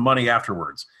account and the money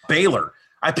afterwards. Baylor,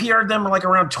 I PR'd them like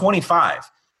around 25,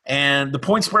 and the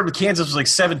point spread with Kansas was like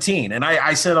 17. And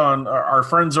I said on our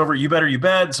friends over, You Better You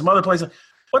Bet, some other places,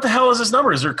 what the hell is this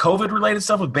number? Is there COVID-related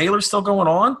stuff with Baylor still going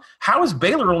on? How is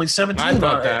Baylor only 17? I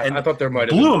thought that. I thought there might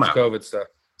have been COVID stuff.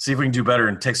 See if we can do better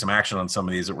and take some action on some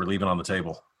of these that we're leaving on the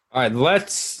table. All right,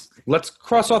 let's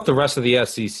cross off the rest of the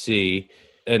SEC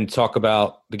and talk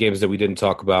about the games that we didn't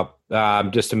talk about,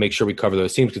 just to make sure we cover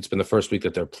those teams. It's been the first week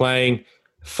that they're playing.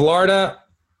 Florida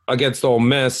against Ole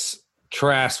Miss,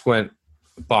 Trask went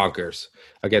bonkers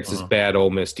against this bad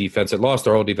Ole Miss defense. It lost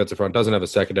their whole defensive front, doesn't have a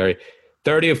secondary.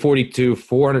 30 of 42,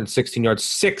 416 yards,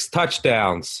 6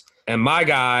 touchdowns. And my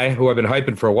guy, who I've been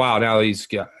hyping for a while, now he's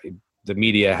got, the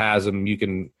media has him.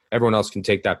 Everyone else can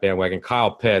take that bandwagon. Kyle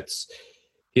Pitts,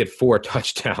 he had 4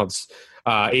 touchdowns,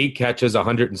 8 catches,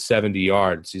 170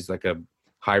 yards. He's like a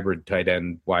hybrid tight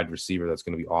end wide receiver that's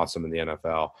going to be awesome in the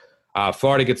NFL.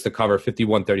 Florida gets the cover,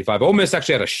 51-35. Ole Miss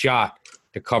actually had a shot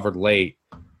to cover late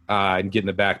and get in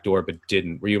the back door, but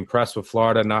didn't. Were you impressed with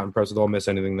Florida? Not impressed with Ole Miss?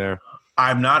 Anything there?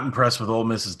 I'm not impressed with Ole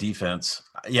Miss's defense.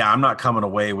 Yeah, I'm not coming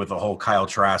away with the whole Kyle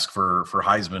Trask for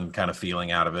Heisman kind of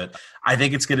feeling out of it. I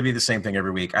think it's going to be the same thing every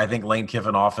week. I think Lane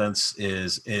Kiffin offense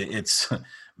it's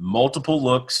multiple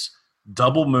looks,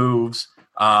 double moves,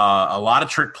 a lot of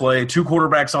trick play, 2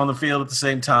 quarterbacks on the field at the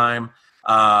same time,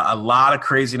 a lot of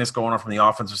craziness going on from the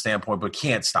offensive standpoint, but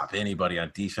can't stop anybody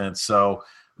on defense. So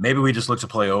maybe we just look to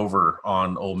play over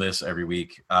on Ole Miss every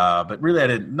week. But really, I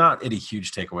did not any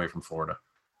huge takeaway from Florida.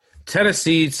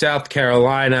 Tennessee, South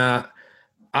Carolina.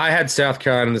 I had South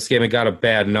Carolina in this game and got a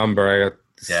bad number.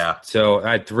 So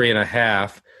I had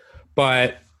 3.5.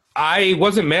 But I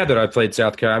wasn't mad that I played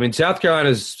South Carolina. I mean, South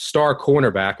Carolina's star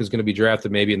cornerback is going to be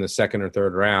drafted maybe in the 2nd or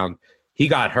 3rd round. He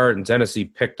got hurt, and Tennessee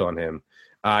picked on him.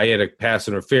 He had a pass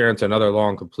interference, another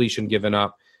long completion given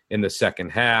up in the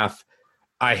second half.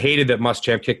 I hated that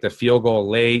Muschamp kicked the field goal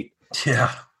late.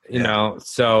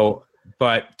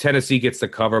 But Tennessee gets the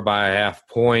cover by a half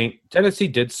point. Tennessee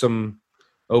did some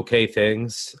okay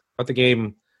things, but the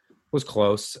game was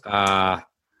close.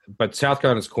 But South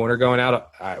Carolina's corner going out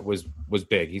was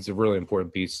big. He's a really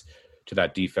important piece to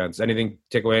that defense.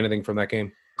 Take away anything from that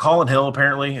game? Colin Hill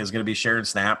apparently is going to be sharing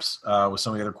snaps with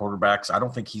some of the other quarterbacks. I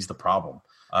don't think he's the problem.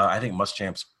 I think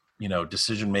Muschamp's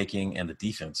decision-making and the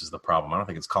defense is the problem. I don't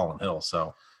think it's Colin Hill.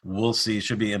 So we'll see. It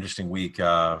should be an interesting week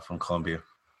from Columbia.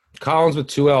 Collins with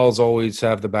 2 L's always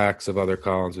have the backs of other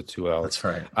Collins with 2 L's. That's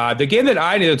right. The game that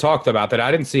I need to talk about that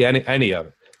I didn't see any of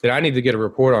it, that I need to get a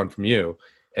report on from you,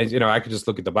 And, I could just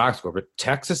look at the box score, but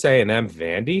Texas A&M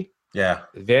Vandy? Yeah.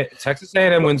 Texas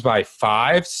A&M wins by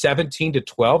 5, 17-12.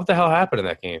 What the hell happened in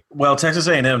that game? Well, Texas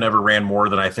A&M never ran more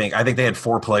than I think they had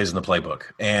 4 plays in the playbook.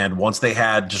 And once they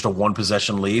had just a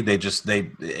 1-possession lead,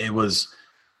 it was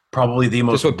probably the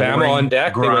most just with Bama on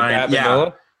deck, grind.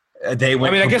 They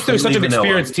went I guess they're such an vanilla.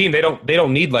 experienced team. They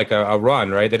don't need like a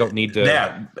run, right? They don't need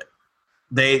to.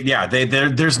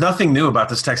 There's nothing new about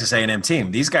this Texas A&M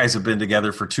team. These guys have been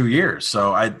together for 2 years.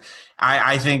 So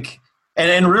I think,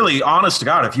 and really, honest to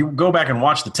God, if you go back and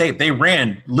watch the tape, they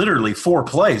ran literally 4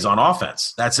 plays on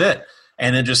offense. That's it.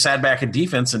 And then just sat back in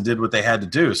defense and did what they had to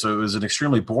do. So it was an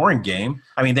extremely boring game.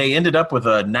 I mean, they ended up with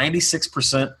a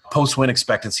 96% post-win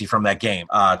expectancy from that game.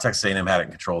 Texas A&M had it in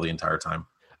control the entire time.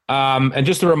 And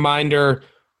just a reminder,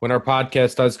 when our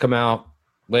podcast does come out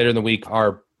later in the week,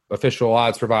 our official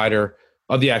odds provider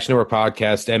of the Action Network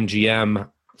podcast, MGM,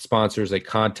 sponsors a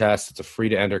contest. It's a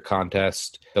free-to-enter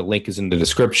contest. The link is in the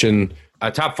description.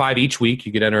 Top 5 each week.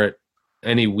 You could enter it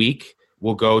any week.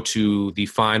 We'll go to the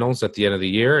finals at the end of the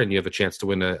year, and you have a chance to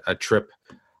win a trip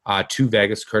to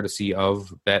Vegas, courtesy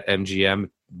of BetMGM,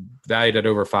 valued at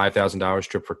over $5,000,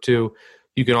 trip for 2.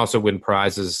 You can also win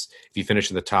prizes if you finish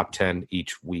in the top 10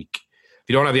 each week. If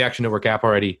you don't have the Action Network app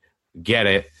already, get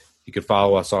it. You can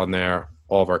follow us on there.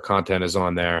 All of our content is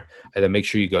on there. And then make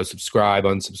sure you go subscribe,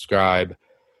 unsubscribe,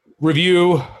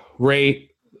 review, rate.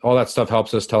 All that stuff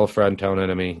helps us. Tell a friend, tell an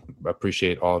enemy.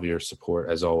 Appreciate all of your support,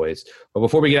 as always. But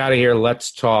before we get out of here,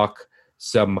 let's talk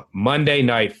some Monday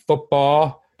Night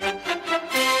Football.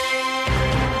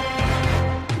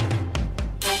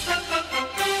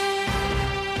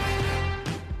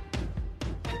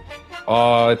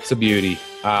 Oh, it's a beauty.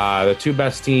 The 2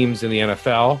 best teams in the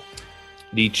NFL,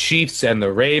 the Chiefs and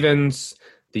the Ravens.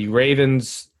 The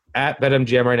Ravens at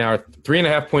BetMGM right now are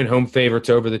 3.5-point home favorites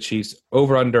over the Chiefs,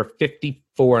 over under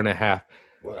 54.5.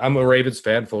 I'm a Ravens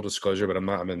fan, full disclosure, but I'm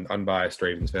an unbiased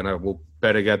Ravens fan. I will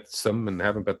bet against them and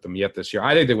haven't bet them yet this year.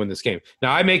 I think they win this game.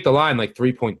 Now, I make the line like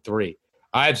 3.3.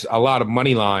 I have a lot of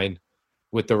money line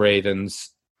with the Ravens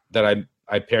that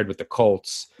I paired with the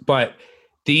Colts. But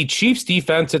the Chiefs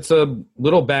defense, it's a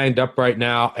little banged up right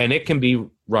now, and it can be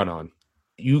run on.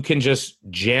 You can just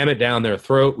jam it down their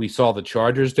throat. We saw the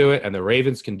Chargers do it, and the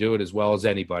Ravens can do it as well as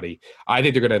anybody. I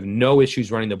think they're going to have no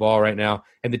issues running the ball right now.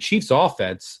 And the Chiefs'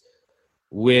 offense,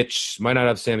 which might not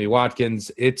have Sammy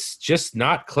Watkins, it's just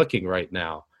not clicking right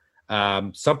now.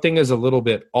 Something is a little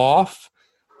bit off.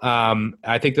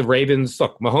 I think the Ravens,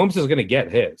 look, Mahomes is going to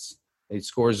get his. He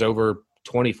scores over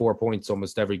 24 points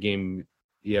almost every game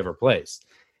he ever plays.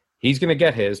 He's going to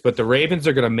get his, but the Ravens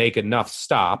are going to make enough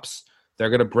stops. They're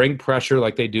going to bring pressure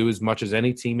like they do as much as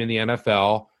any team in the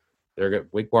NFL.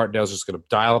 Wake Martindale's just going to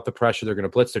dial up the pressure. They're going to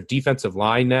blitz. Their defensive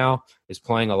line now is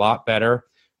playing a lot better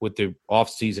with the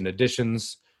offseason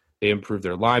additions. They improved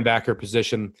their linebacker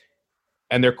position,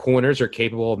 and their corners are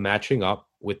capable of matching up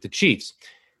with the Chiefs.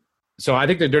 So I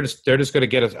think that they're just going to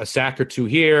get a sack or 2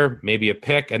 here, maybe a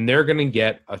pick, and they're going to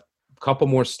get a couple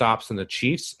more stops than the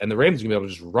Chiefs, and the Ravens are going to be able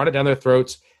to just run it down their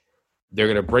throats. They're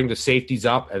going to bring the safeties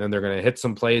up, and then they're going to hit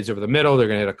some plays over the middle. They're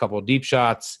going to hit a couple of deep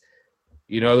shots.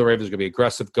 The Ravens are going to be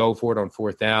aggressive, go for it on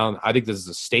 4th down. I think this is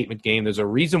a statement game. There's a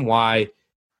reason why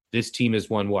this team has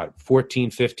won, 14,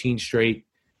 15 straight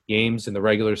games in the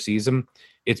regular season.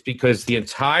 It's because the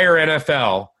entire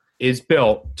NFL is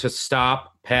built to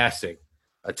stop passing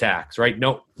attacks, right?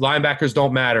 No, linebackers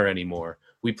don't matter anymore.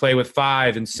 We play with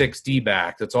 5 and 6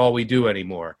 D-backs. That's all we do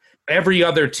anymore. Every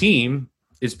other team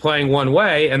is playing one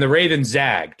way, and the Ravens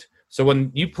zagged. So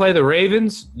when you play the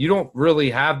Ravens, you don't really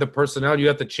have the personnel. You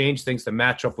have to change things to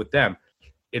match up with them.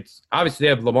 It's obviously they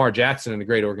have Lamar Jackson and a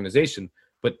great organization,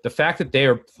 but the fact that they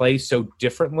are played so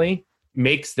differently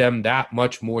makes them that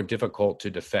much more difficult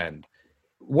to defend.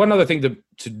 One other thing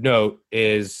to note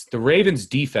is the Ravens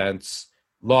defense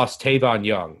lost Tavon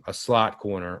Young, a slot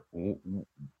corner,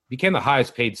 became the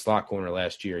highest paid slot corner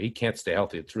last year. He can't stay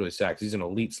healthy. It's really sad because he's an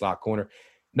elite slot corner.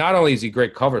 Not only is he a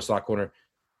great cover slot corner,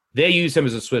 they use him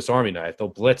as a Swiss Army knife. They'll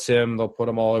blitz him. They'll put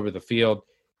him all over the field.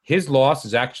 His loss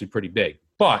is actually pretty big,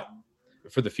 but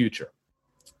for the future.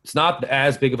 It's not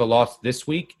as big of a loss this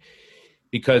week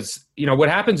because, what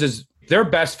happens is their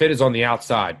best fit is on the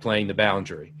outside playing the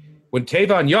boundary. When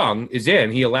Tavon Young is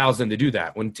in, he allows them to do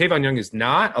that. When Tavon Young is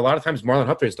not, a lot of times Marlon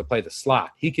Humphrey has to play the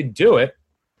slot. He can do it.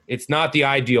 It's not the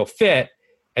ideal fit.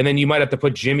 And then you might have to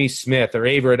put Jimmy Smith or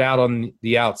Averett out on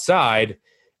the outside.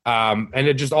 And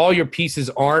it just all your pieces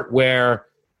aren't where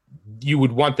you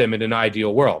would want them in an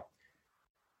ideal world.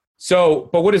 So,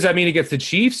 but what does that mean against the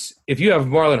Chiefs? If you have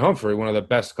Marlon Humphrey, one of the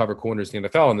best cover corners in the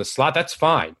NFL, in the slot, that's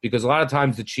fine because a lot of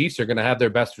times the Chiefs are going to have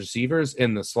their best receivers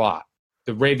in the slot.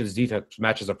 the Ravens defense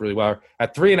matches up really well.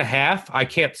 At 3.5, I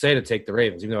can't say to take the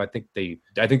Ravens, even though I think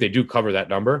they do cover that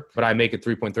number, but I make it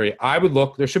 3.3. I would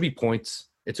look, there should be points.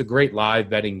 It's a great live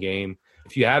betting game.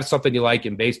 If you have something you like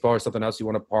in baseball or something else you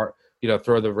want to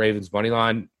throw the Ravens money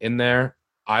line in there,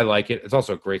 I like it. It's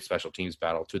also a great special teams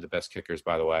battle. Two of the best kickers,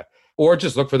 by the way. Or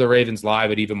just look for the Ravens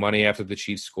live at even money after the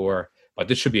Chiefs score. But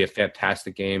this should be a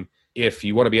fantastic game. If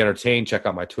you want to be entertained, check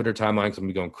out my Twitter timeline because I'm going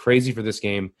to be going crazy for this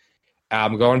game.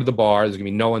 I'm going to the bar. There's going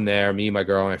to be no one there. Me, my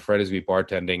girl, and my friend is going to be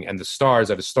bartending. And the Stars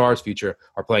at a Stars feature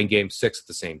are playing Game 6 at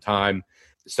the same time.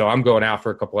 So I'm going out for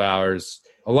a couple hours.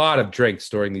 A lot of drinks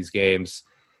during these games.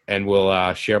 And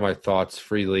we'll share my thoughts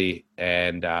freely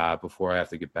and before I have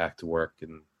to get back to work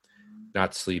and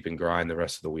not sleep and grind the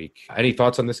rest of the week. Any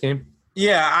thoughts on this game?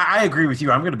 Yeah, I agree with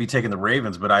you. I'm going to be taking the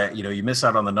Ravens, but you miss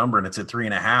out on the number and it's at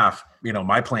 3.5.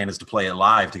 My plan is to play it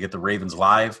live, to get the Ravens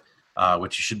live,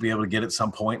 which you should be able to get at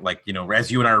some point. Like,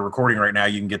 as you and I are recording right now,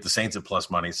 you can get the Saints at plus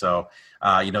money. So,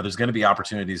 there's going to be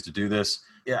opportunities to do this.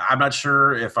 Yeah, I'm not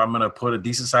sure if I'm going to put a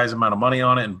decent sized amount of money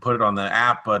on it and put it on the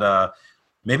app, but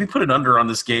maybe put an under on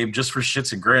this game just for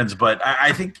shits and grins. But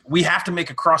I think we have to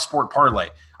make a cross-sport parlay.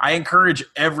 I encourage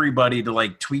everybody to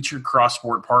tweet your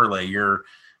cross-sport parlay. Get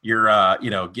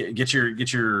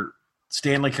your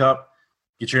Stanley Cup,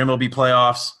 get your MLB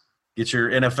playoffs, get your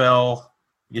NFL,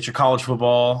 get your college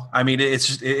football. I mean,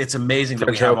 it's amazing that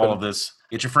we have all of this.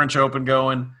 Get your French Open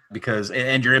going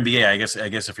and your NBA, I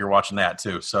guess if you're watching that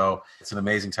too. So it's an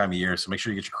amazing time of year. So make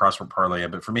sure you get your cross-sport parlay in.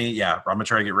 But for me, I'm gonna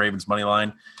try to get Ravens money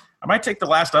line. I might take the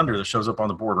last under that shows up on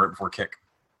the board right before kick.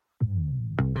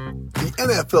 The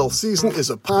NFL season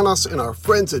is upon us, and our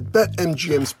friends at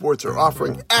BetMGM Sports are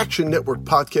offering Action Network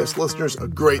podcast listeners a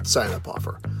great sign-up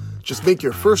offer. Just make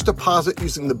your first deposit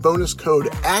using the bonus code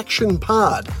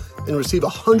ACTIONPOD and receive a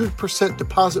 100%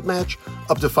 deposit match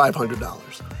up to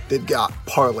 $500. They've got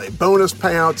parlay bonus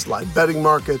payouts, live betting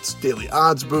markets, daily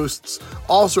odds boosts,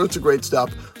 all sorts of great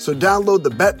stuff. So download the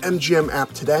BetMGM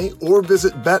app today or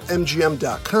visit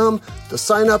BetMGM.com to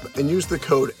sign up and use the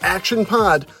code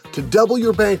ACTIONPOD to double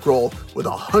your bankroll with a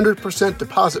 100%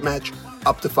 deposit match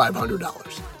up to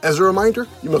 $500. As a reminder,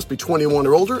 you must be 21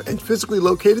 or older and physically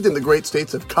located in the great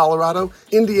states of Colorado,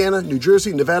 Indiana, New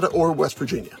Jersey, Nevada, or West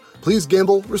Virginia. Please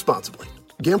gamble responsibly.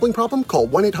 Gambling problem? Call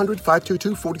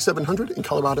 1-800-522-4700 in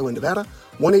Colorado and Nevada,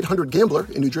 1-800-GAMBLER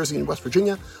in New Jersey and West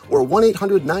Virginia, or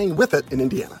 1-800-9-WITH-IT in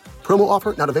Indiana. Promo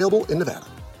offer not available in Nevada.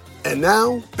 And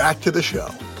now, back to the show.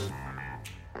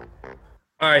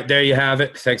 All right, there you have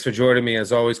it. Thanks for joining me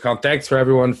as always, Colin. Thanks for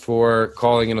everyone for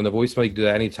calling in on the voicemail. You can do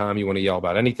that anytime you want to yell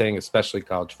about anything, especially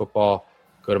college football.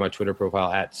 Go to my Twitter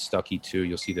profile at Stuckey2.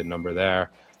 You'll see the number there.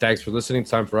 Thanks for listening.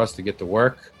 Time for us to get to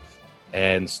work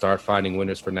and start finding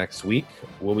winners for next week.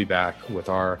 We'll be back with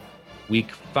our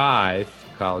Week 5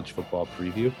 college football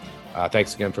preview.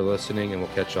 Thanks again for listening, and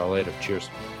we'll catch y'all later. Cheers.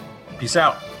 Peace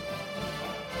out.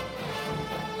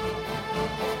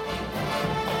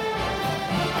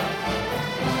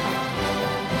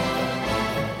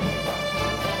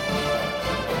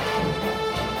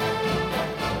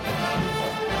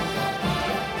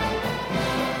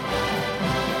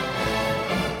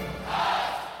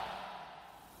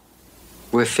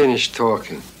 We're finished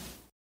talking.